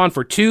a coupon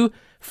for 2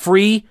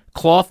 free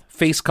cloth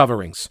face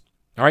coverings.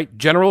 All right,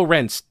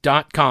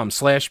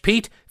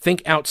 generalrents.com/Pete.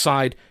 Think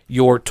outside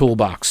your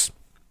toolbox.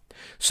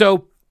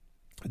 So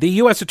the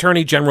U.S.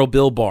 Attorney General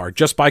Bill Barr,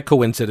 just by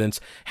coincidence,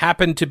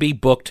 happened to be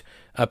booked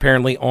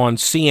apparently on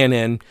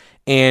CNN,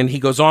 and he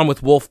goes on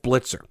with Wolf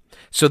Blitzer.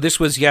 So this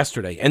was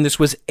yesterday, and this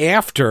was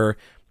after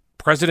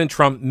President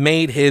Trump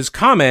made his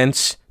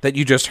comments that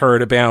you just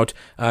heard about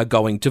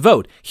going to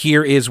vote.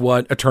 Here is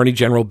what Attorney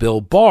General Bill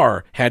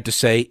Barr had to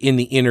say in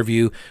the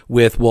interview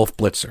with Wolf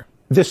Blitzer.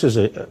 This is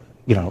a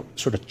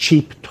sort of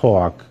cheap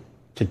talk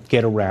to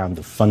get around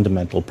the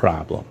fundamental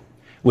problem,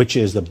 which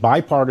is the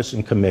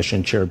bipartisan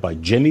commission chaired by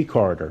Jimmy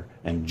Carter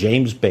and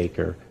James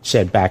Baker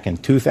said back in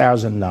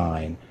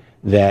 2009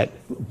 that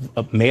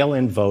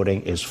mail-in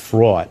voting is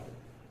fraught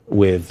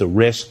with the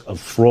risk of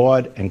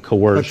fraud and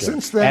coercion. But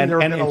since then,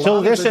 and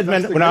until this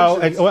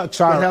administration,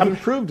 sorry, haven't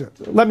proved it.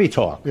 Let me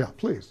talk. Yeah,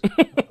 please.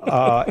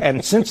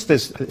 And since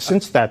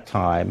that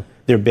time,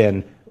 there have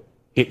been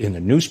in the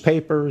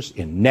newspapers,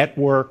 in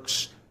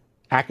networks,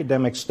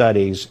 academic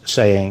studies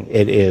saying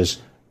it is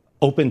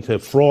open to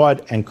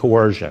fraud and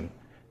coercion.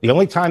 The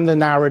only time the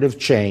narrative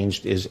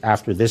changed is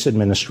after this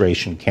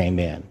administration came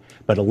in.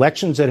 But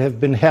elections that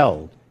have been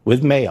held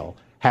with mail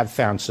have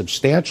found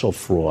substantial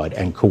fraud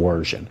and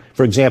coercion.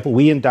 For example,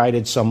 we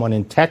indicted someone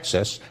in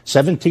Texas,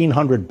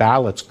 1,700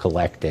 ballots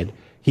collected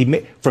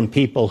from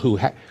people who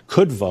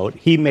could vote.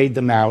 He made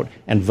them out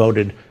and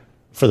voted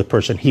for the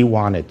person he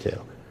wanted to.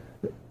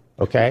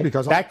 Okay?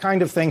 Because that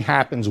kind of thing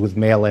happens with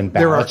mail-in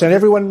ballots, and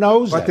everyone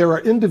knows that. But there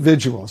are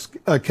individual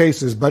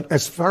cases, but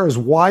as far as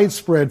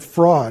widespread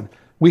fraud,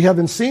 we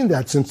haven't seen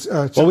that since.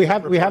 Well, we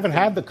haven't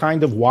had the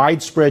kind of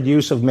widespread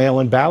use of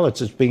mail-in ballots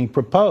that's being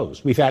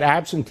proposed. We've had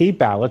absentee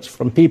ballots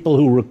from people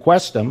who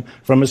request them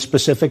from a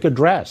specific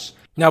address.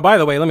 Now, by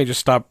the way, let me just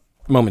stop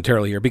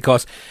momentarily here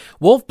because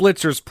Wolf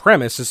Blitzer's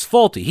premise is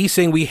faulty. He's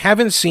saying we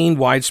haven't seen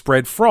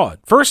widespread fraud.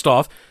 First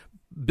off,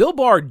 Bill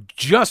Barr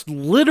just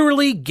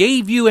literally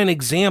gave you an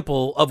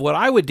example of what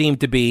I would deem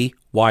to be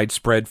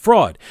widespread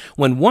fraud.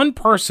 When one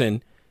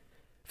person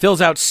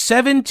fills out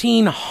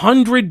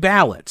 1,700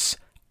 ballots,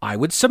 I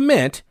would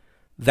submit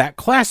that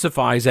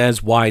classifies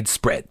as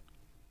widespread.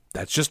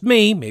 That's just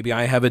me. Maybe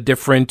I have a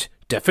different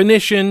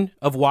definition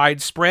of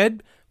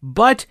widespread,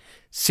 but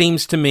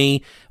seems to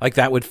me like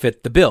that would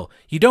fit the bill.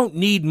 You don't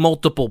need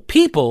multiple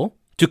people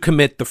to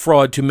commit the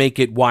fraud to make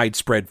it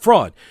widespread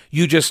fraud.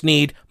 You just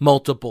need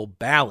multiple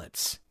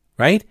ballots,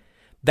 right?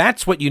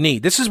 That's what you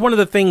need. This is one of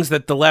the things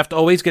that the left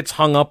always gets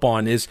hung up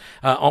on is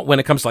when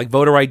it comes to like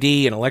voter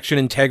ID and election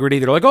integrity.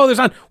 They're like, oh, there's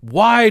not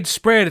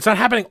widespread. It's not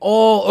happening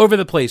all over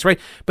the place, right?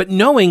 But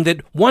knowing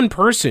that one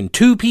person,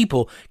 two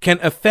people can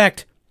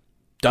affect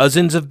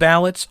dozens of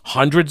ballots,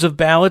 hundreds of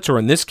ballots, or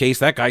in this case,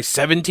 that guy,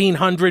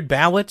 1,700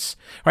 ballots,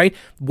 right?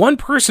 One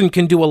person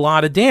can do a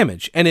lot of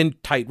damage. And in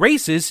tight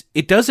races,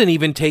 it doesn't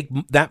even take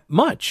that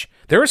much.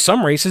 There are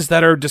some races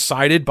that are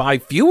decided by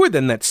fewer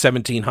than that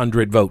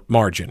 1,700 vote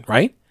margin,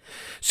 right?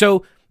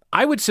 So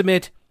I would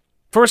submit,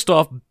 first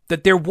off,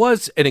 that there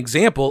was an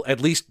example,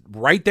 at least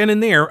right then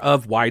and there,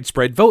 of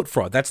widespread vote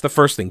fraud. That's the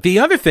first thing. The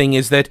other thing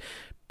is that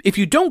if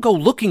you don't go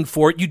looking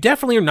for it, you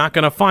definitely are not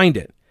going to find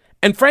it.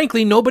 And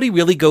frankly, nobody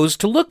really goes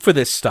to look for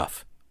this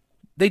stuff.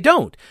 They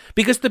don't.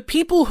 Because the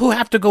people who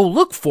have to go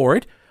look for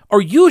it are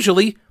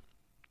usually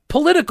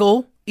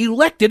political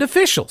elected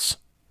officials.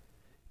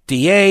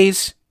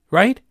 DAs,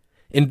 right?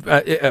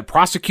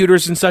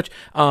 Prosecutors and such.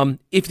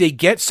 If they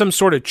get some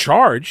sort of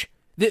charge,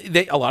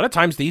 they a lot of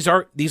times these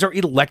are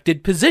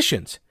elected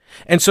positions.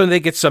 And so they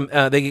get some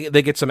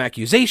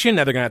accusation.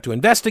 Now they're going to have to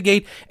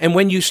investigate. And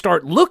when you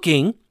start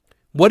looking,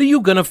 what are you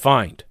going to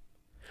find?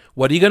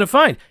 What are you going to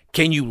find?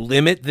 Can you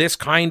limit this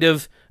kind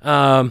of,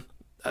 can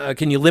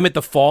you limit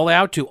the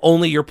fallout to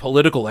only your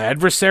political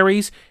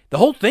adversaries? The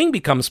whole thing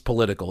becomes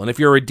political. And if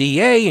you're a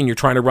DA and you're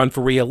trying to run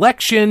for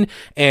re-election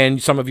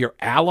and some of your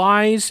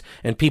allies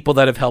and people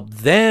that have helped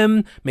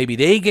them, maybe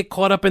they get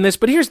caught up in this.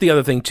 But here's the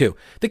other thing too.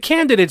 The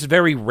candidates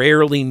very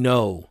rarely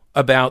know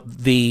about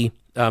the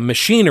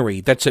machinery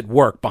that's at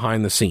work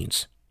behind the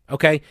scenes.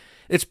 Okay?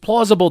 It's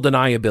plausible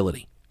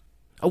deniability.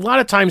 A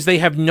lot of times they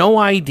have no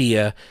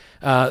idea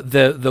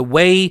the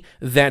way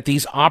that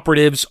these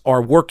operatives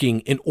are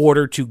working in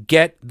order to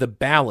get the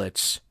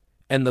ballots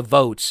and the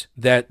votes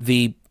that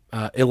the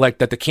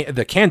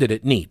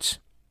candidate needs,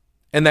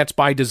 and that's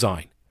by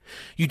design.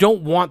 You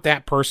don't want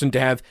that person to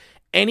have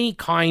any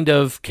kind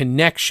of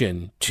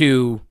connection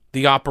to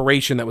the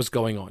operation that was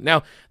going on.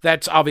 Now,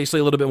 that's obviously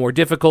a little bit more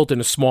difficult in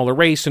a smaller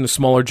race, in a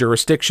smaller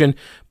jurisdiction,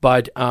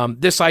 but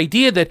this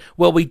idea that,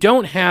 well, we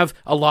don't have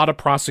a lot of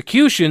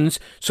prosecutions,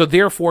 so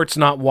therefore it's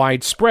not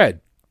widespread.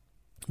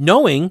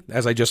 Knowing,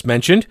 as I just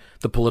mentioned,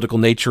 the political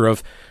nature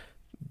of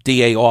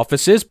DA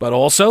offices, but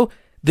also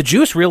the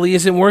juice really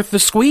isn't worth the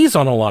squeeze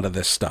on a lot of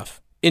this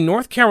stuff. In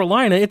North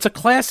Carolina, it's a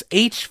Class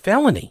H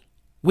felony,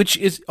 which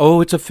is,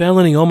 it's a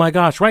felony, oh my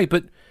gosh, right,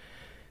 but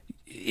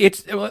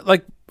it's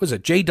like, was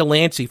it Jay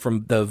Delancey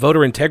from the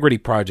Voter Integrity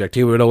Project?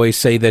 He would always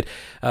say that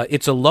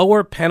it's a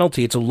lower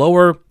penalty, it's a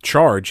lower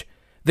charge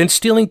than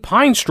stealing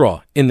pine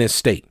straw in this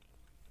state.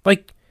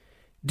 Like,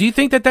 do you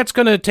think that that's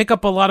going to take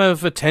up a lot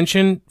of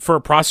attention for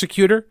a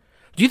prosecutor?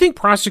 Do you think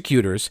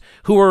prosecutors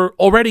who are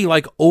already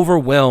like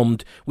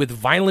overwhelmed with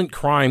violent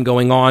crime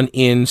going on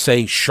in,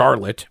 say,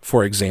 Charlotte,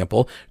 for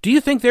example, do you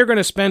think they're going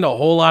to spend a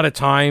whole lot of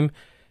time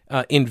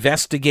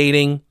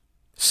investigating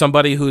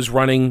somebody who's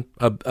running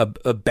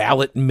a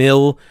ballot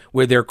mill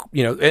where they're,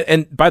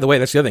 and by the way,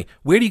 that's the other thing.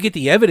 Where do you get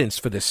the evidence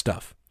for this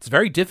stuff? It's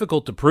very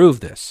difficult to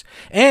prove this.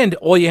 And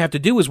all you have to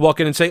do is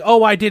walk in and say,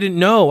 I didn't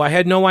know. I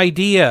had no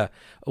idea.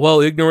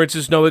 Well, ignorance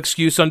is no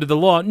excuse under the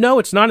law. No,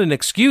 it's not an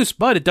excuse,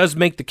 but it does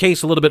make the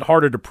case a little bit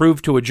harder to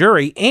prove to a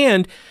jury,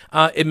 and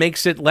it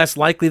makes it less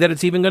likely that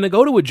it's even going to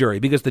go to a jury,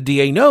 because the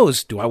DA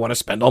knows, do I want to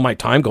spend all my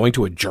time going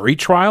to a jury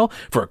trial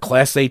for a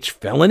Class H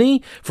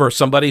felony, for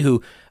somebody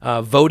who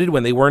voted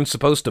when they weren't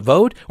supposed to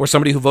vote, or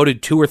somebody who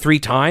voted 2 or 3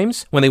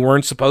 times when they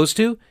weren't supposed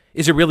to?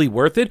 Is it really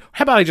worth it?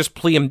 How about I just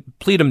plead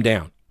them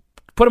down,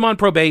 put them on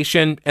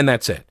probation, and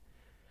that's it?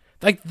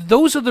 Like,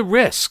 those are the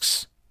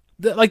risks.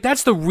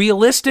 That's the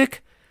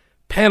realistic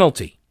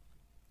penalty,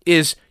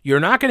 is you're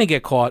not going to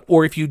get caught,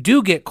 or if you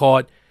do get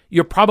caught,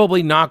 you're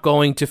probably not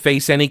going to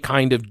face any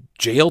kind of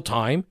jail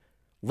time,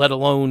 let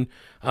alone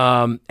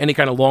any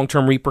kind of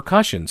long-term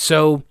repercussions.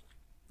 So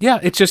yeah,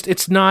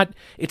 it's not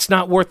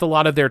worth a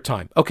lot of their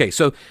time. Okay,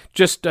 so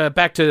just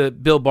back to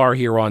Bill Barr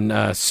here on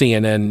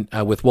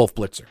CNN with Wolf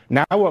Blitzer.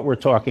 Now what we're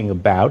talking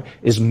about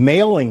is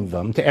mailing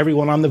them to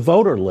everyone on the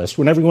voter list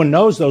when everyone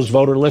knows those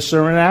voter lists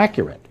are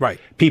inaccurate. Right.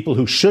 People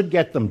who should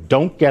get them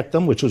don't get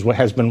them, which is what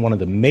has been one of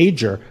the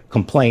major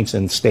complaints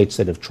in states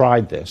that have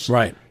tried this.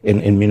 Right.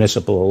 In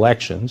municipal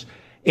elections.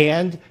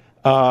 And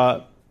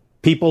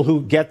people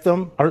who get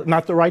them are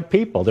not the right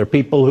people. They're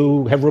people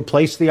who have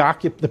replaced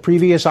the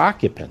previous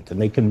occupant,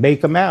 and they can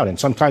make them out. And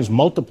sometimes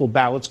multiple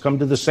ballots come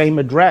to the same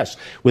address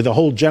with a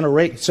whole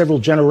several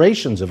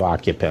generations of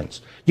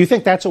occupants. Do you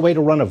think that's a way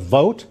to run a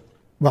vote?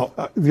 Well,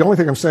 the only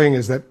thing I'm saying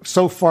is that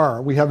so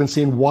far we haven't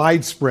seen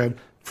widespread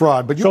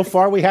fraud. But so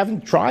far we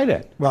haven't tried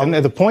it. Well, and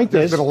the point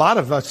is, but a lot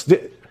of us.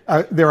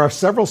 There are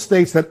several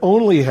states that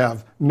only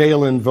have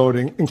mail-in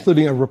voting,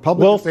 including a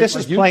Republican. Well, this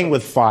is playing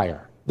with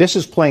fire. This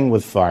is playing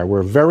with fire. We're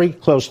a very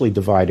closely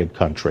divided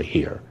country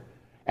here.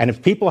 And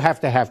if people have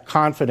to have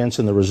confidence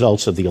in the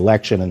results of the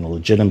election and the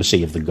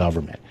legitimacy of the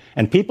government,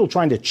 and people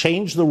trying to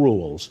change the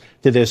rules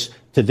to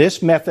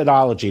this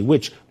methodology,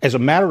 which, as a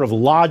matter of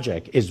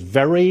logic, is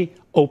very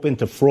open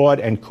to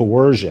fraud and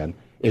coercion,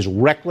 is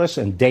reckless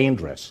and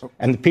dangerous,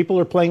 and the people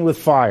are playing with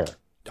fire.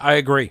 I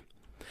agree.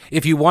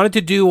 If you wanted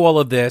to do all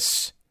of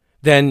this,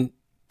 then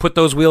put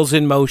those wheels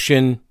in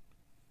motion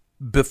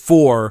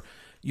before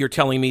you're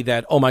telling me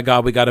that, oh my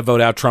God, we got to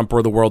vote out Trump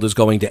or the world is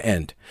going to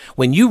end.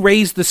 When you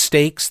raise the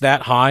stakes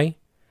that high,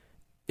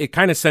 it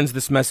kind of sends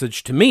this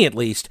message to me, at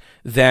least,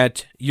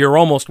 that you're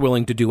almost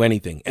willing to do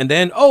anything. And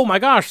then, oh my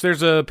gosh,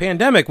 there's a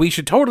pandemic. We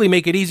should totally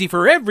make it easy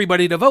for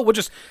everybody to vote. We'll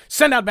just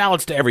send out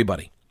ballots to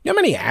everybody. You know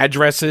how many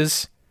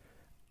addresses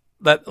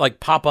that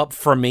pop up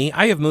for me?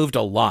 I have moved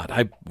a lot.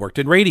 I worked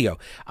in radio.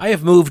 I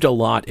have moved a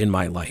lot in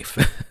my life.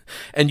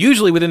 And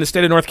usually within the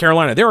state of North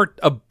Carolina, there are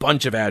a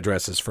bunch of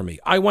addresses for me.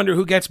 I wonder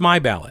who gets my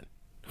ballot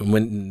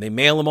when they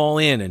mail them all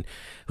in, and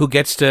who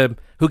gets to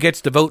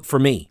vote for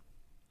me.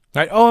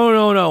 Right?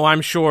 Oh, no.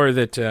 I'm sure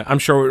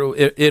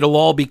it'll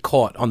all be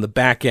caught on the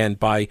back end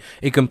by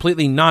a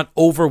completely not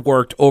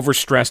overworked,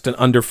 overstressed, and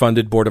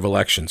underfunded Board of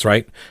Elections,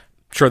 right?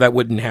 Sure, that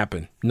wouldn't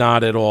happen.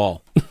 Not at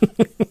all.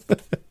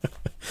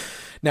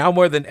 Now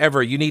more than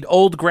ever, you need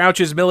Old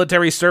Grouch's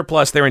Military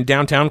Surplus there in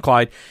downtown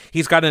Clyde.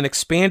 He's got an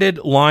expanded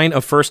line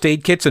of first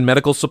aid kits and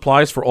medical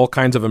supplies for all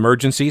kinds of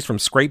emergencies, from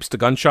scrapes to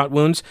gunshot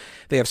wounds.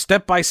 They have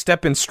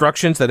step-by-step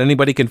instructions that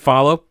anybody can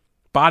follow.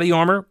 Body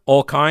armor,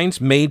 all kinds,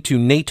 made to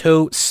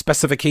NATO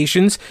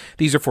specifications.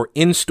 These are for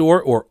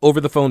in-store or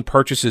over-the-phone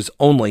purchases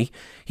only.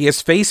 He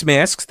has face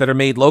masks that are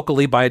made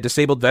locally by a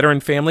disabled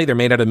veteran family. They're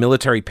made out of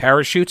military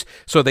parachutes,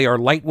 so they are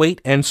lightweight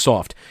and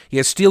soft. He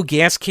has steel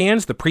gas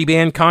cans, the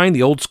pre-banned kind,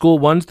 the old-school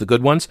ones, the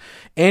good ones.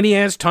 And he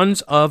has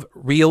tons of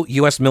real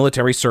U.S.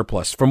 military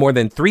surplus. For more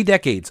than 3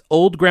 decades,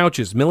 Old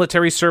Grouch's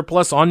Military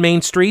Surplus on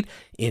Main Street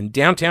in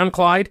downtown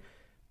Clyde.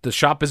 The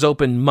shop is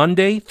open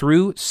Monday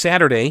through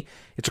Saturday.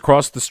 It's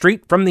across the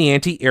street from the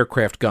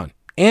anti-aircraft gun.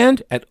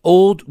 And at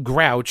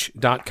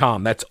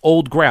oldgrouch.com. That's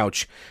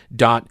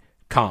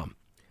oldgrouch.com.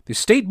 The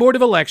State Board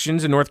of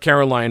Elections in North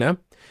Carolina,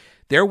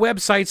 their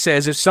website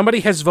says if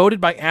somebody has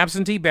voted by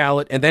absentee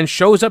ballot and then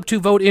shows up to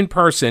vote in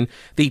person,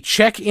 the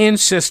check-in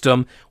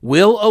system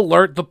will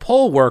alert the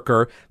poll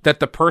worker that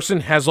the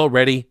person has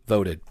already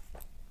voted.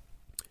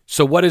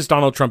 So what is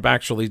Donald Trump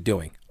actually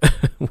doing?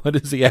 What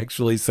is he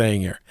actually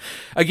saying here?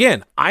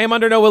 Again, I am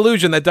under no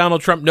illusion that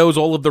Donald Trump knows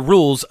all of the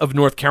rules of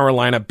North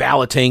Carolina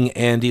balloting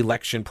and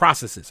election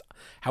processes.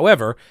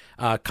 However,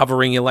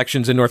 covering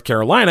elections in North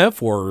Carolina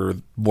for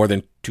more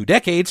than 2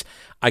 decades,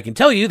 I can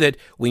tell you that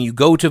when you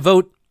go to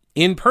vote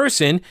in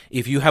person,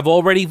 if you have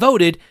already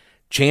voted,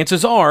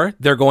 chances are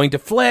they're going to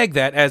flag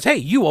that as, hey,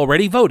 you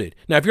already voted.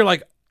 Now, if you're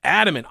like,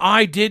 adamant,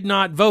 I did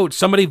not vote,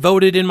 somebody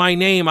voted in my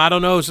name, I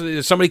don't know,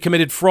 somebody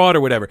committed fraud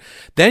or whatever,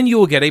 then you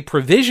will get a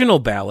provisional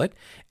ballot,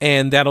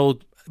 and that'll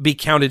be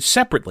counted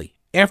separately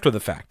after the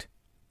fact.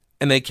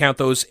 And they count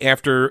those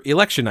after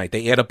election night.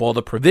 They add up all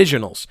the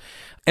provisionals.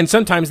 And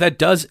sometimes that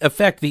does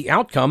affect the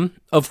outcome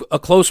of a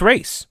close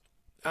race.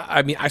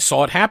 I mean, I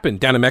saw it happen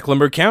down in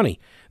Mecklenburg County.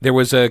 He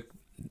was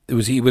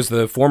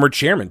the former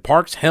chairman,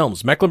 Parks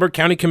Helms, Mecklenburg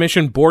County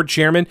Commission board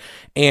chairman,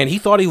 and he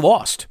thought he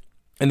lost.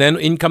 And then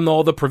in come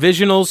all the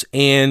provisionals,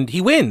 and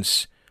he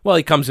wins. Well,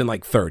 he comes in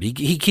like third.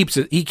 He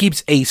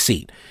keeps a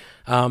seat.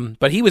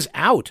 But he was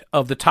out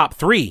of the top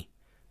 3,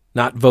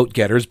 not vote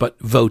getters, but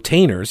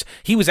votainers.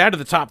 He was out of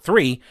the top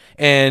 3,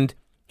 and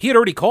he had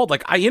already called.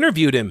 I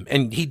interviewed him,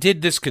 and he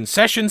did this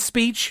concession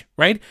speech,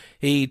 right?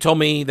 He told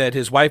me that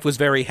his wife was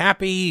very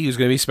happy. He was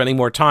going to be spending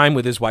more time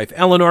with his wife,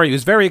 Eleanor. He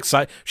was very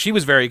excited. She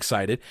was very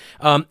excited.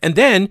 And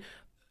then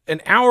an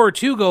hour or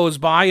 2 goes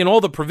by and all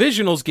the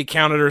provisionals get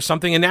counted or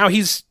something, and now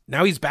he's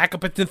back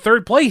up at the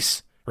 3rd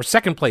place or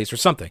 2nd place or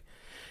something.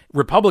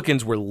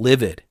 Republicans were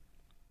livid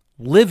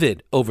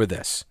over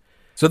this.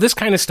 So this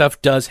kind of stuff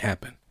does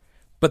happen.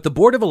 But the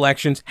Board of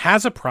Elections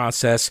has a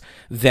process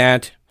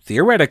that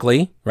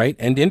theoretically, right,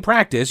 and in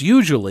practice,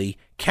 usually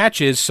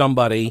catches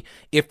somebody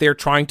if they're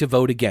trying to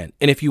vote again.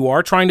 And if you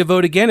are trying to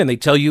vote again and they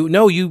tell you,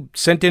 no, you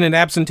sent in an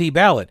absentee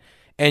ballot,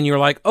 and you're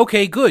like,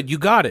 okay, good, you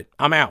got it,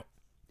 I'm out.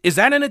 Is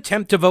that an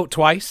attempt to vote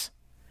twice?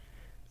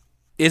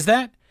 Is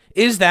that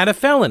a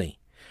felony?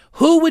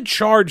 Who would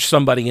charge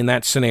somebody in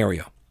that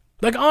scenario?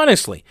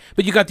 Honestly.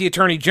 But you got the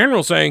Attorney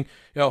General saying,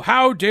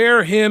 how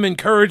dare him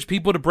encourage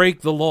people to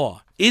break the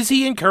law? Is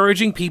he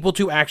encouraging people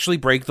to actually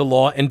break the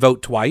law and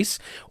vote twice?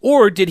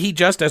 Or did he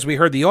just, as we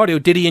heard the audio,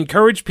 did he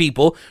encourage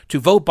people to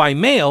vote by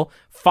mail,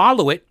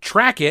 follow it,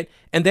 track it,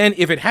 and then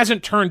if it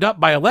hasn't turned up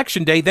by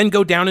election day, then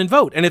go down and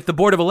vote? And if the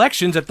Board of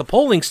Elections at the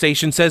polling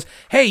station says,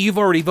 hey, you've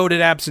already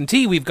voted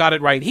absentee, we've got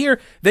it right here,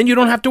 then you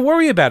don't have to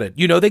worry about it.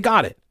 They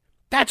got it.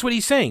 That's what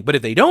he's saying. But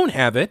if they don't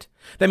have it,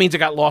 that means it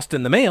got lost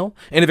in the mail.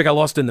 And if it got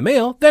lost in the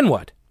mail, then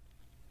what?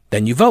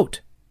 Then you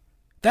vote.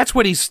 That's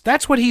what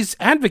he's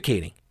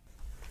advocating.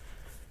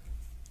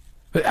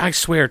 But I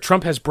swear,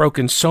 Trump has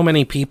broken so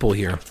many people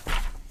here.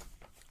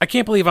 I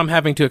can't believe I'm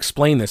having to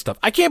explain this stuff.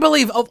 I can't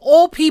believe, of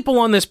all people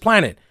on this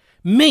planet,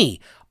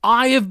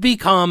 I have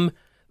become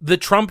the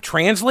Trump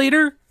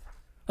translator.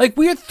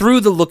 We're through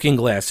the looking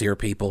glass here,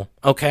 people,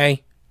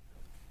 okay?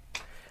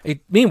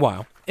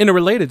 Meanwhile, In a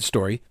related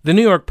story, the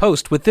New York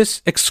Post with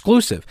this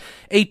exclusive.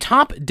 A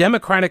top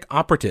Democratic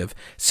operative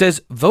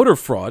says voter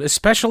fraud,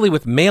 especially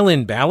with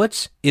mail-in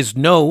ballots, is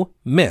no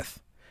myth.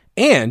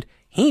 And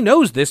he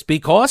knows this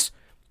because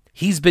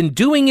he's been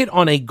doing it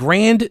on a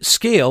grand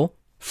scale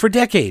for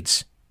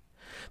decades.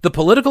 The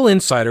political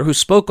insider, who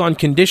spoke on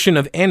condition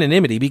of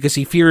anonymity because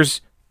he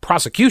fears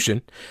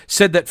prosecution,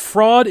 said that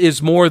fraud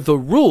is more the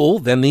rule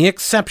than the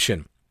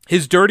exception.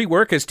 His dirty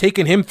work has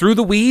taken him through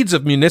the weeds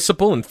of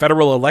municipal and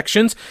federal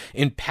elections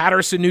in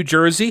Paterson, New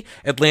Jersey,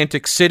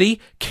 Atlantic City,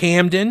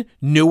 Camden,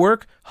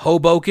 Newark,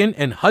 Hoboken,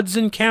 and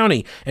Hudson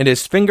County, and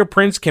his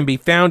fingerprints can be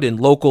found in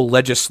local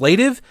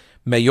legislative,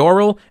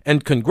 mayoral,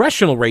 and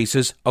congressional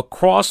races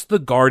across the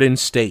Garden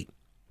State.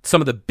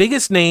 Some of the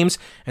biggest names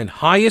and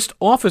highest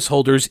office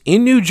holders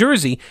in New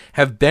Jersey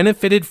have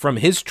benefited from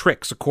his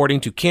tricks, according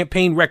to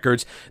campaign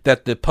records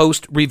that the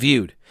Post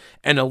reviewed.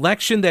 An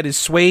election that is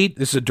swayed,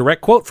 this is a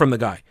direct quote from the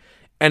guy,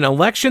 an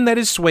election that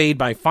is swayed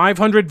by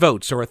 500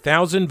 votes or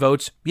 1,000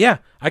 votes, yeah,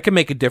 I can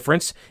make a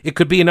difference. It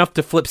could be enough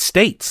to flip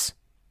states,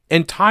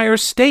 entire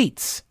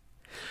states.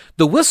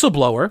 The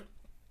whistleblower,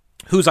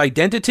 whose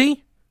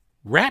identity,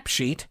 rap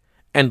sheet,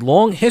 and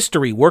long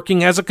history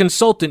working as a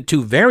consultant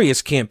to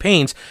various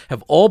campaigns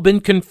have all been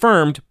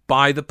confirmed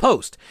by the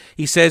Post.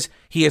 He says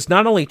he has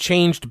not only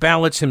changed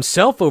ballots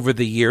himself over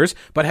the years,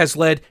 but has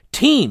led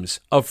teams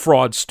of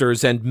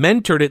fraudsters and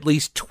mentored at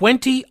least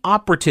 20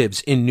 operatives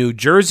in New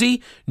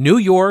Jersey, New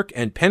York,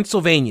 and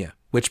Pennsylvania,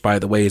 which, by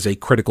the way, is a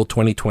critical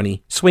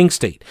 2020 swing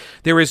state.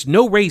 There is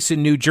no race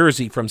in New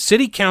Jersey from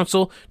city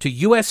council to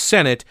U.S.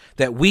 Senate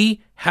that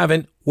we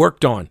haven't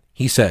worked on,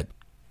 he said.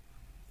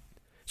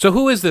 So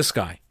who is this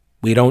guy?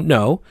 We don't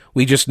know.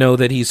 We just know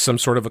that he's some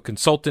sort of a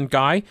consultant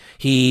guy.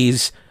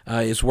 He's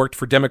worked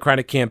for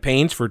Democratic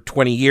campaigns for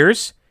 20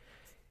 years.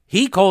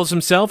 He calls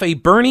himself a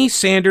Bernie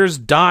Sanders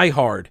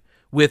diehard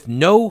with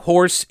no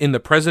horse in the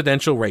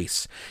presidential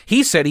race.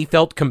 He said he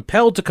felt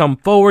compelled to come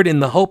forward in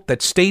the hope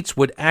that states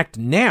would act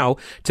now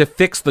to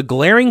fix the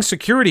glaring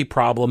security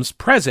problems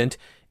present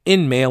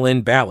in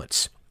mail-in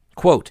ballots.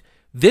 Quote,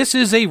 "This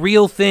is a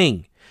real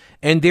thing.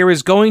 And there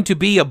is going to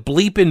be a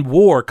bleeping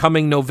war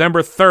coming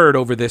November 3rd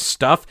over this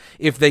stuff.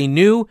 If they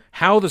knew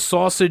how the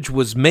sausage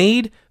was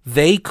made,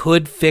 they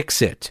could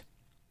fix it."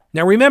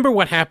 Now, remember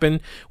what happened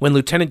when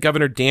Lieutenant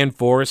Governor Dan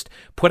Forest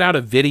put out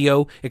a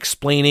video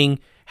explaining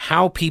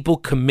how people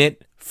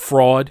commit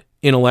fraud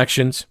in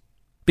elections?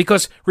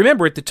 Because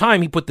remember, at the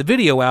time he put the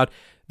video out,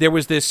 there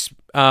was this,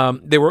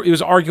 it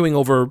was arguing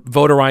over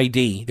voter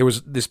ID. There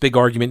was this big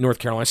argument in North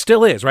Carolina.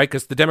 Still is, right?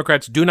 Because the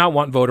Democrats do not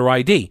want voter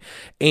ID.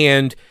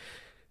 And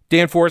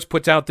Dan Forest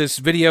puts out this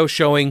video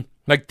showing,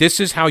 like, this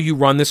is how you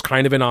run this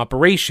kind of an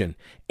operation.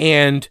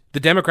 And the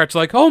Democrats are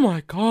like, oh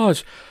my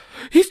gosh,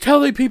 he's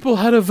telling people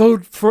how to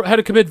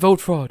commit vote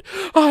fraud.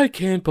 I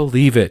can't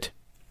believe it.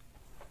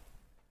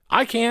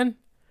 I can.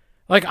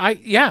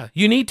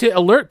 You need to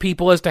alert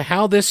people as to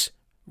how this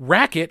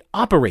racket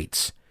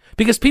operates.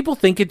 Because people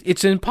think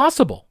it's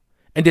impossible.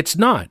 And it's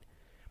not.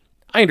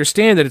 I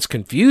understand that it's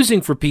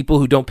confusing for people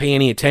who don't pay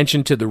any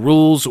attention to the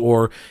rules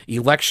or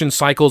election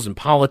cycles and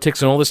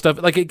politics and all this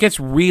stuff. Like, it gets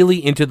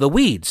really into the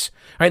weeds,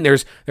 right? And there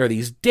are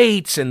these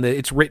dates, and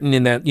it's written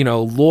in that,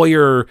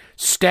 lawyer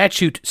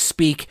statute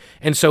speak,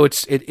 and so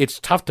it's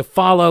tough to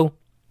follow.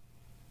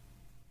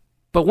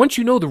 But once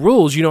you know the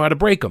rules, you know how to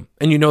break them,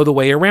 and you know the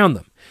way around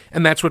them.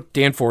 And that's what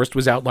Dan Forest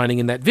was outlining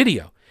in that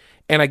video.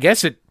 And I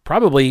guess it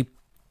probably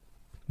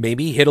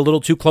maybe hit a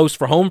little too close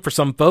for home for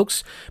some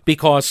folks,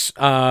 because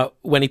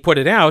when he put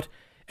it out,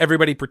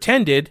 everybody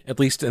pretended, at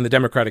least in the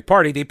Democratic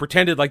Party, they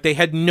pretended like they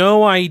had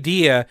no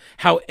idea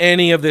how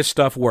any of this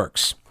stuff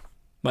works.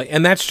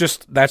 And that's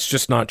just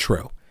not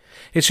true.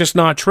 It's just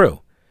not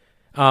true.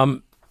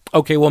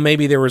 Okay, well,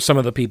 maybe there were some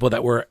of the people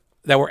that were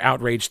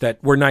outraged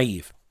that were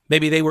naive.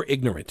 Maybe they were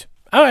ignorant.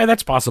 Oh, yeah,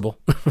 that's possible.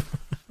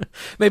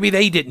 Maybe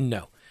they didn't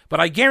know. But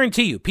I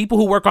guarantee you, people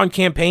who work on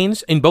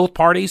campaigns in both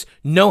parties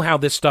know how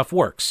this stuff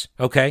works,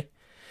 okay?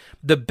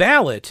 The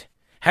ballot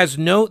has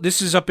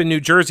this is up in New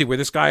Jersey where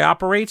this guy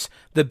operates.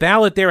 The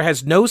ballot there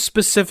has no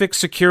specific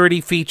security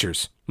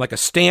features, like a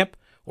stamp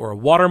or a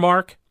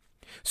watermark.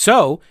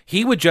 So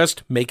he would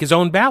just make his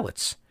own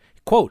ballots.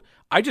 Quote,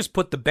 "I just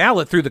put the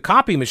ballot through the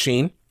copy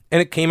machine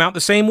and it came out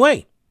the same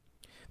way.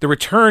 The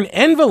return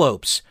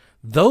envelopes,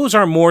 those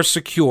are more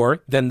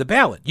secure than the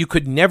ballot. You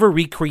could never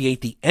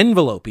recreate the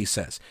envelope," he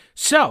says.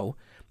 So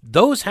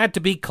those had to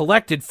be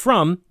collected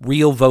from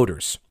real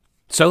voters.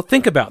 So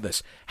think about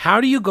this. How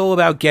do you go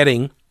about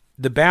getting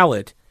the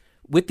ballot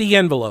with the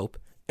envelope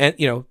and,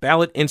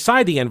 ballot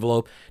inside the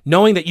envelope,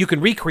 knowing that you can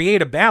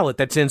recreate a ballot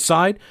that's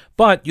inside,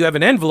 but you have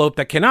an envelope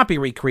that cannot be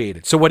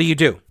recreated? So what do you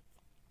do?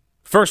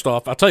 First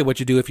off, I'll tell you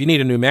what you do. If you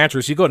need a new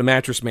mattress, you go to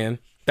Mattress Man.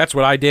 That's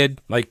what I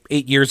did like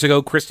 8 years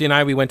ago. Christy and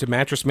I, we went to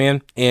Mattress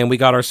Man and we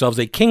got ourselves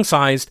a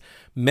king-sized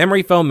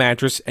memory foam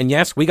mattress. And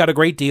yes, we got a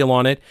great deal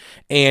on it.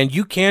 And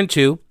you can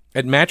too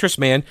at Mattress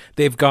Man.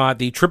 They've got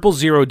the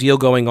 000 deal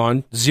going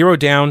on. 0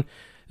 down,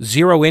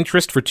 0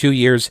 interest for 2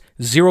 years,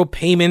 0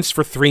 payments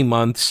for 3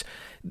 months,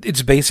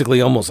 it's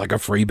basically almost like a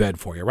free bed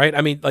for you, right?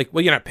 I mean, like,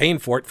 well, you're not paying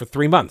for it for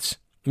 3 months.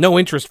 No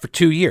interest for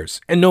 2 years,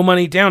 and no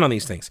money down on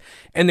these things.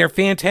 And they're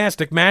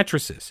fantastic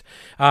mattresses.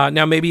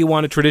 Now, maybe you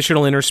want a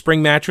traditional inner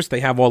spring mattress. They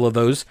have all of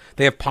those.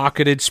 They have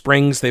pocketed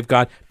springs. They've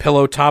got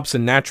pillow tops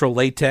and natural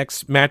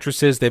latex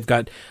mattresses. They've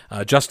got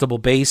adjustable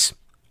base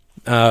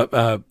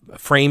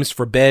frames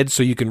for beds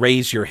so you can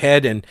raise your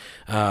head and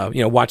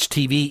watch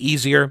TV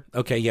easier.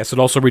 Okay, yes, it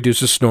also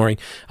reduces snoring.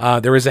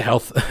 There is a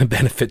health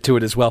benefit to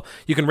it as well.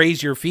 You can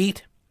raise your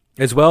feet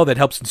as well. That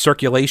helps in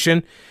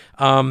circulation.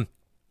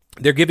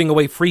 They're giving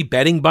away free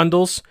bedding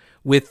bundles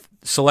with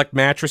select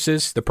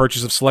mattresses, the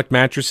purchase of select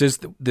mattresses.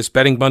 This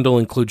bedding bundle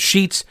includes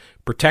sheets,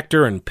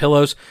 protector, and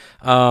pillows.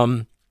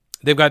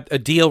 They've got a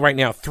deal right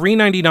now,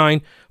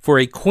 $3.99 for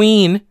a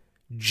Queen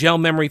gel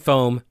memory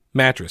foam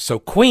mattress. So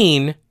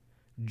Queen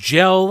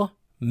gel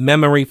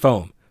memory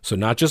foam. So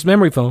not just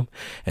memory foam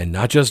and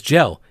not just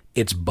gel,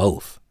 it's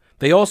both.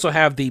 They also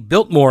have the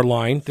Biltmore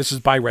line. This is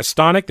by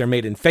Restonic. They're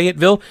made in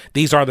Fayetteville.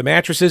 These are the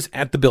mattresses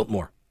at the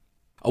Biltmore.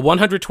 A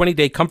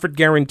 120-day comfort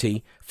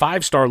guarantee,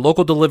 5-star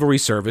local delivery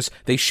service.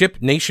 They ship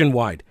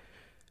nationwide.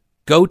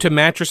 Go to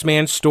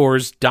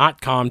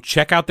mattressmanstores.com,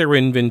 check out their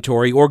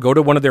inventory, or go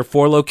to one of their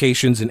 4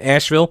 locations in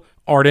Asheville,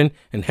 Arden,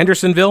 and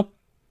Hendersonville.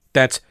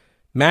 That's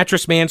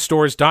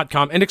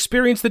mattressmanstores.com, and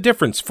experience the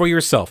difference for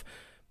yourself.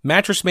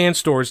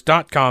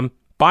 mattressmanstores.com,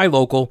 buy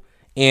local,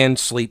 and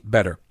sleep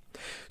better.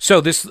 So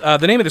this,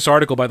 the name of this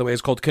article, by the way,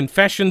 is called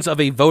Confessions of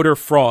a Voter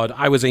Fraud.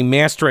 I was a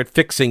master at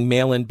fixing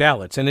mail-in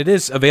ballots, and it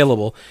is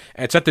available.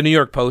 It's at the New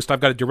York Post. I've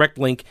got a direct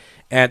link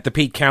at the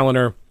Pete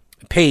Kaliner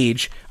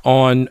page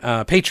on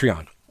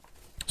Patreon.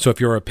 So if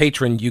you're a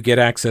patron, you get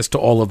access to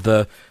all of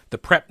the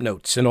prep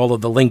notes and all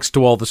of the links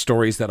to all the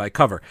stories that I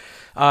cover.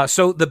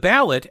 So the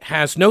ballot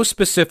has no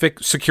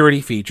specific security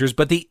features,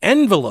 but the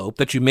envelope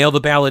that you mail the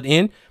ballot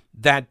in,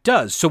 that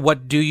does. So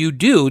what do you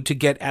do to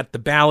get at the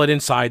ballot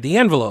inside the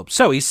envelope?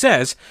 So he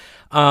says,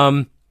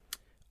 I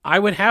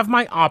would have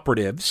my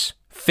operatives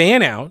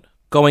fan out,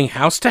 going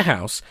house to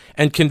house,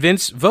 and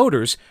convince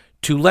voters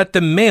to let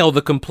them mail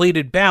the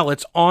completed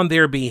ballots on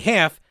their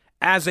behalf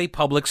as a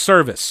public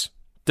service.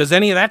 Does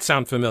any of that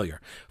sound familiar?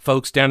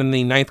 Folks down in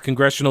the 9th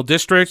Congressional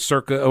District,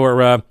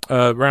 around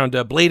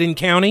Bladen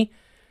County,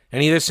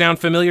 any of this sound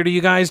familiar to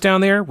you guys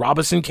down there?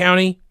 Robeson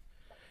County?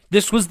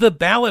 This was the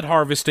ballot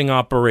harvesting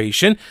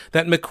operation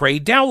that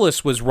McCrae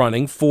Dowless was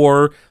running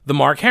for the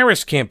Mark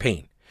Harris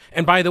campaign.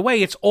 And by the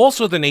way, it's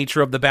also the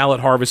nature of the ballot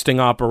harvesting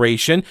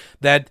operation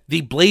that the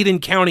Bladen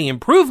County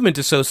Improvement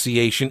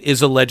Association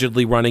is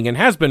allegedly running and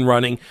has been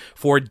running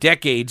for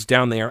decades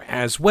down there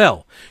as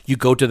well. You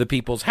go to the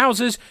people's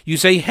houses, you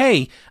say,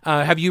 hey,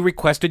 have you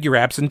requested your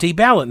absentee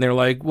ballot? And they're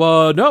like,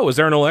 well, no, is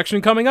there an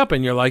election coming up?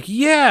 And you're like,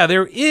 yeah,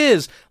 there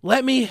is.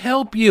 Let me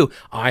help you.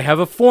 I have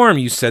a form.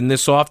 You send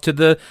this off to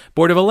the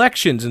Board of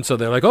Elections. And so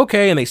they're like,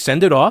 okay, and they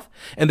send it off,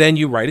 and then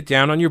you write it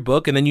down on your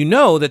book, and then you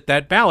know that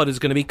that ballot is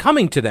going to be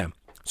coming to them.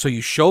 So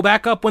you show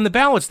back up when the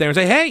ballot's there and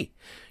say, hey,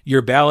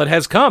 your ballot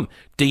has come.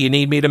 Do you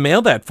need me to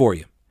mail that for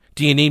you?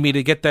 Do you need me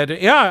to get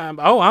that? Yeah,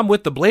 I'm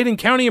with the Bladen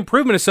County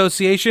Improvement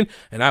Association,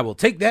 and I will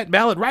take that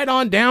ballot right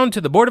on down to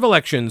the Board of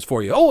Elections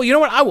for you. Oh, you know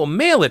what? I will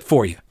mail it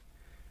for you.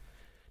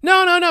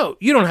 No.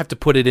 You don't have to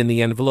put it in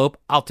the envelope.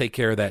 I'll take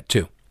care of that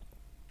too.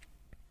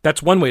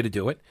 That's one way to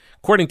do it.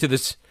 According to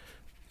this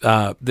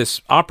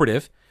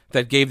operative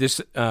that gave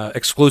this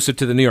exclusive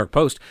to the New York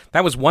Post,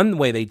 that was one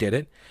way they did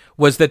it,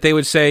 was that they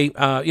would say,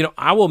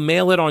 I will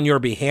mail it on your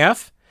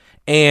behalf,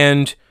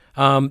 and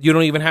you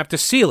don't even have to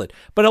seal it.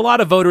 But a lot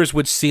of voters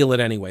would seal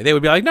it anyway. They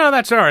would be like, no,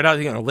 that's all right.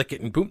 I'll lick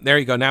it, and boom, there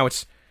you go. Now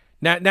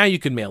now you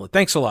can mail it.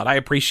 Thanks a lot. I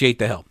appreciate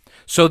the help.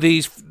 So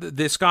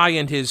this guy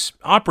and his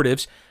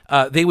operatives,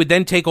 they would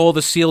then take all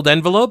the sealed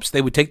envelopes,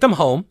 they would take them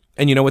home,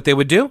 and you know what they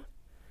would do?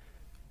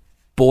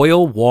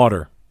 Boil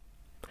water.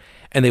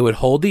 And they would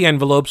hold the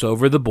envelopes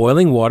over the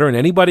boiling water. And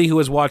anybody who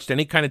has watched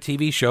any kind of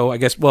TV show, I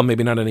guess, well,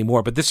 maybe not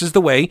anymore, but this is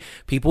the way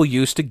people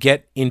used to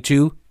get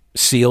into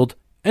sealed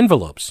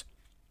envelopes,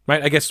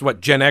 right? I guess,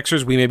 Gen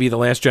Xers, we may be the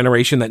last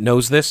generation that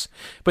knows this,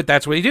 but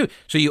that's what you do.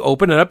 So you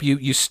open it up,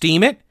 you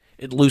steam it,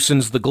 it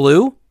loosens the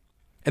glue,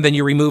 and then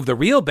you remove the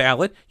real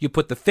ballot, you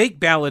put the fake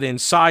ballot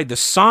inside the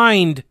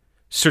signed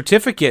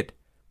certificate,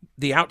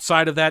 the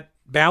outside of that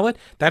ballot,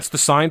 that's the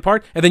signed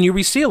part, and then you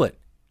reseal it.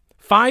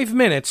 5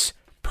 minutes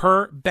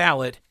per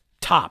ballot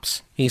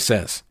tops, he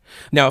says.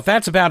 Now, if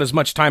that's about as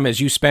much time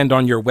as you spend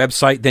on your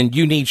website, then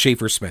you need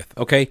Schaefer Smith,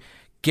 okay?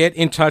 Get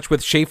in touch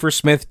with Schaefer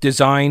Smith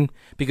Design,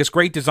 because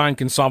great design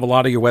can solve a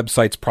lot of your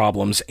website's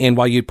problems. And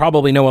while you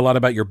probably know a lot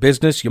about your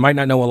business, you might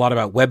not know a lot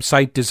about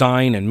website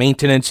design and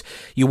maintenance.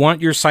 You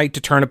want your site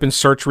to turn up in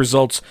search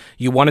results.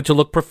 You want it to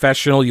look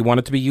professional. You want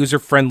it to be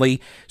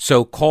user-friendly.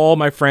 So call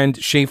my friend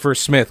Schaefer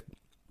Smith.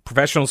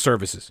 Professional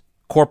services,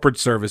 corporate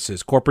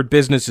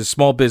businesses,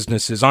 small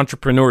businesses,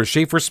 entrepreneurs.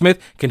 Schaefer Smith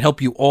can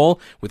help you all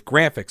with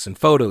graphics and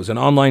photos, an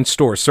online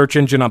store, search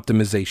engine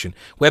optimization,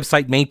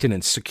 website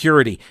maintenance,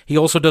 security. He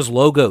also does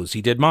logos.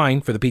 He did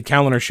mine for the Pete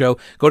Kaliner Show.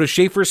 Go to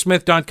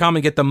SchaeferSmith.com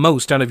and get the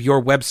most out of your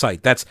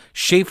website. That's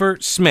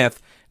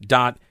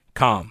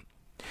SchaeferSmith.com.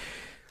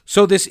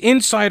 So this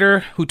insider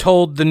who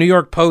told the New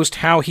York Post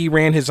how he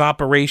ran his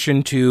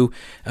operation to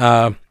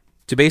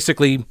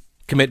basically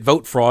commit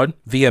vote fraud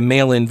via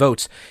mail-in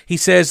votes, he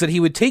says that he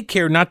would take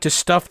care not to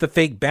stuff the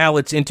fake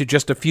ballots into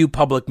just a few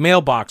public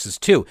mailboxes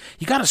too.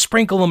 You got to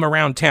sprinkle them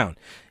around town.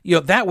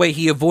 That way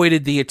he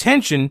avoided the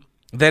attention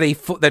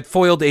that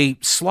foiled a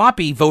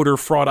sloppy voter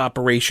fraud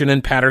operation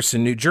in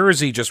Paterson, New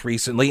Jersey just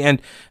recently,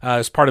 and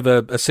as part of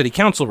a city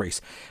council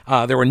race.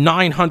 There were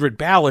 900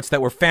 ballots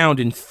that were found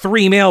in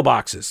 3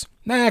 mailboxes.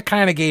 That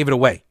kind of gave it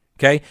away,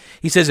 okay?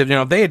 He says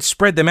if they had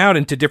spread them out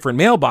into different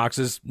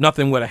mailboxes,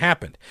 nothing would have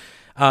happened.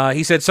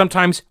 He said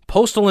sometimes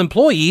postal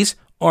employees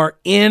are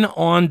in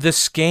on the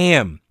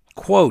scam.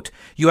 Quote,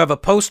 you have a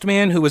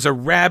postman who is a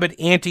rabid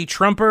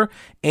anti-Trumper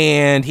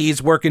and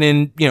he's working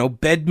in,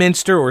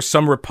 Bedminster or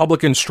some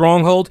Republican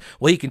stronghold.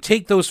 Well, he can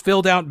take those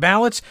filled out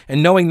ballots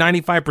and knowing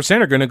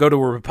 95% are going to go to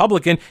a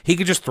Republican, he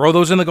could just throw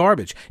those in the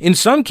garbage. In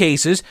some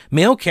cases,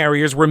 mail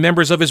carriers were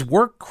members of his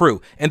work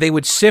crew and they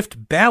would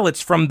sift ballots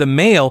from the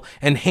mail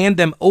and hand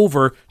them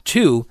over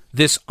to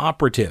this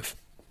operative.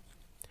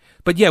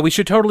 But yeah, we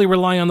should totally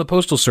rely on the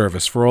Postal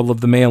Service for all of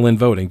the mail-in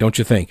voting, don't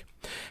you think?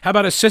 How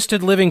about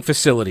assisted living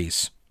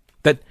facilities?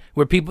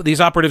 Where these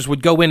operatives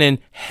would go in and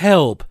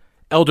help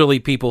elderly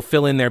people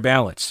fill in their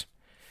ballots.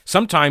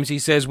 Sometimes he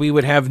says we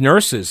would have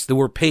nurses that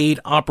were paid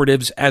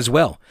operatives as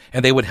well,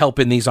 and they would help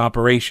in these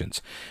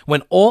operations.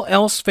 When all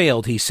else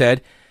failed, he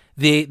said,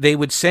 they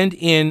would send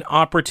in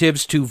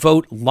operatives to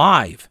vote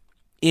live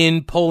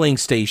in polling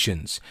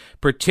stations,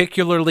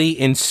 particularly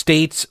in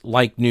states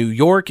like New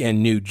York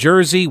and New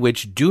Jersey,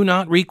 which do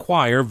not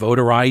require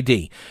voter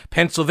ID.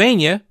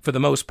 Pennsylvania, for the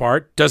most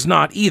part, does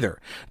not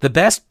either. The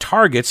best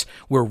targets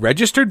were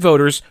registered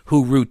voters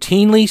who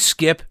routinely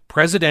skip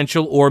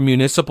presidential or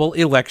municipal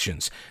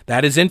elections.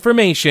 That is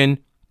information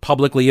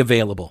publicly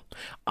available.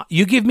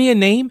 You give me a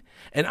name,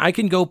 and I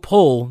can go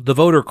pull the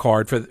voter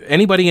card for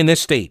anybody in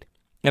this state,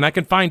 and I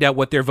can find out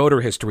what their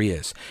voter history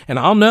is. And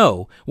I'll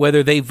know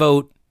whether they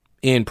vote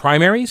in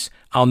primaries,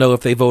 I'll know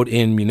if they vote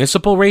in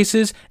municipal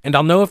races, and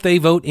I'll know if they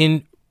vote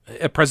in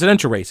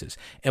presidential races.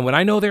 And when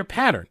I know their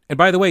pattern, and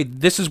by the way,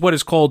 this is what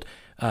is called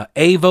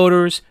A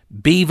voters,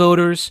 B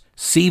voters,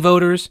 C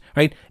voters,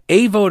 right?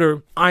 A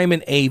voter, I'm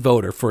an A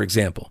voter, for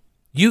example.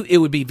 It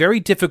would be very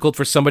difficult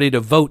for somebody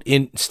to vote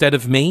instead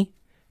of me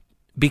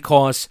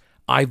because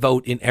I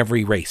vote in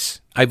every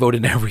race. I vote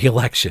in every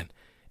election.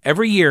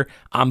 Every year,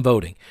 I'm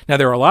voting. Now,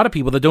 there are a lot of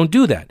people that don't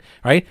do that,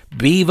 right?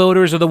 B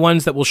voters are the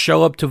ones that will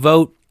show up to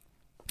vote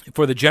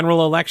for the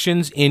general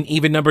elections in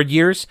even-numbered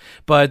years,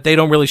 but they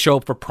don't really show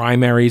up for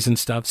primaries and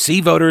stuff.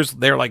 C voters,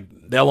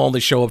 they'll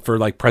only show up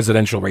for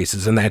presidential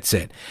races, and that's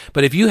it.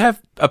 But if you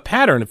have a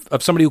pattern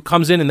of somebody who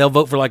comes in and they'll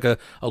vote for a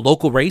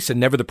local race and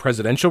never the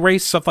presidential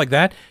race, stuff like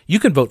that, you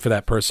can vote for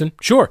that person,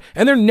 sure.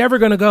 And they're never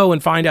going to go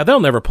and find out. They'll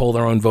never pull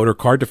their own voter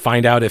card to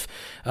find out if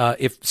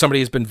somebody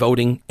has been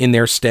voting in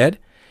their stead.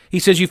 He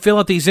says you fill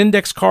out these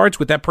index cards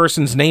with that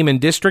person's name and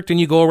district, and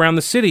you go around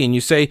the city and you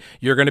say,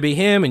 you're going to be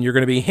him and you're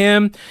going to be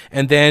him.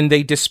 And then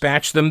they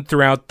dispatch them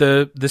throughout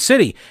the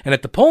city. And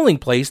at the polling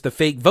place, the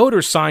fake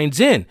voter signs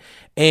in.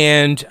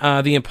 And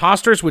the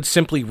imposters would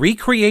simply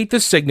recreate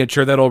the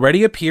signature that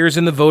already appears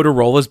in the voter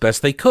roll as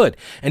best they could.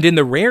 And in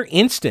the rare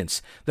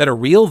instance that a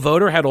real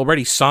voter had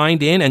already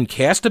signed in and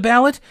cast a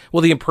ballot,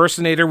 well, the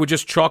impersonator would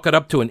just chalk it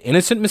up to an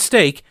innocent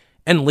mistake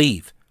and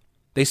leave.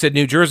 They said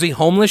New Jersey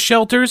homeless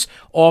shelters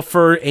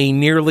offer a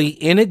nearly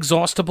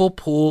inexhaustible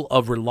pool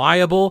of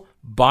reliable,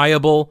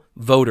 buyable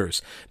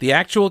voters. The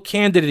actual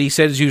candidate, he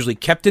said, is usually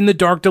kept in the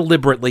dark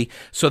deliberately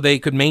so they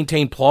could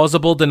maintain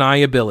plausible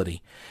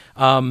deniability.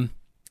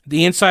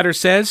 The insider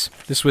says,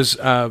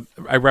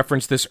 I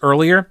referenced this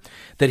earlier,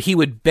 that he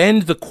would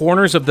bend the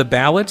corners of the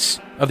ballots,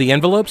 of the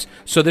envelopes,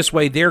 so this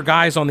way their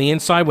guys on the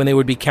inside, when they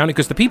would be counting,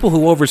 because the people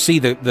who oversee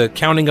the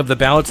counting of the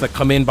ballots that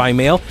come in by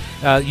mail,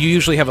 you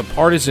usually have a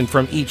partisan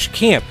from each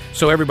camp,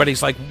 so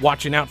everybody's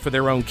watching out for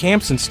their own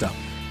camps and stuff.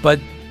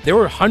 But there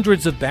were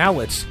hundreds of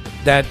ballots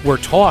that were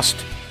tossed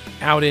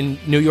out in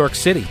New York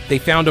City. They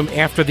found them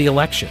after the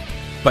election,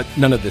 but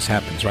none of this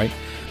happens, right?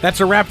 That's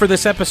a wrap for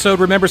this episode.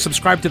 Remember,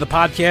 subscribe to the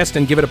podcast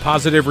and give it a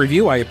positive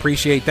review. I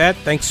appreciate that.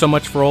 Thanks so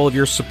much for all of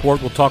your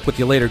support. We'll talk with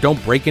you later.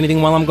 Don't break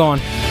anything while I'm gone.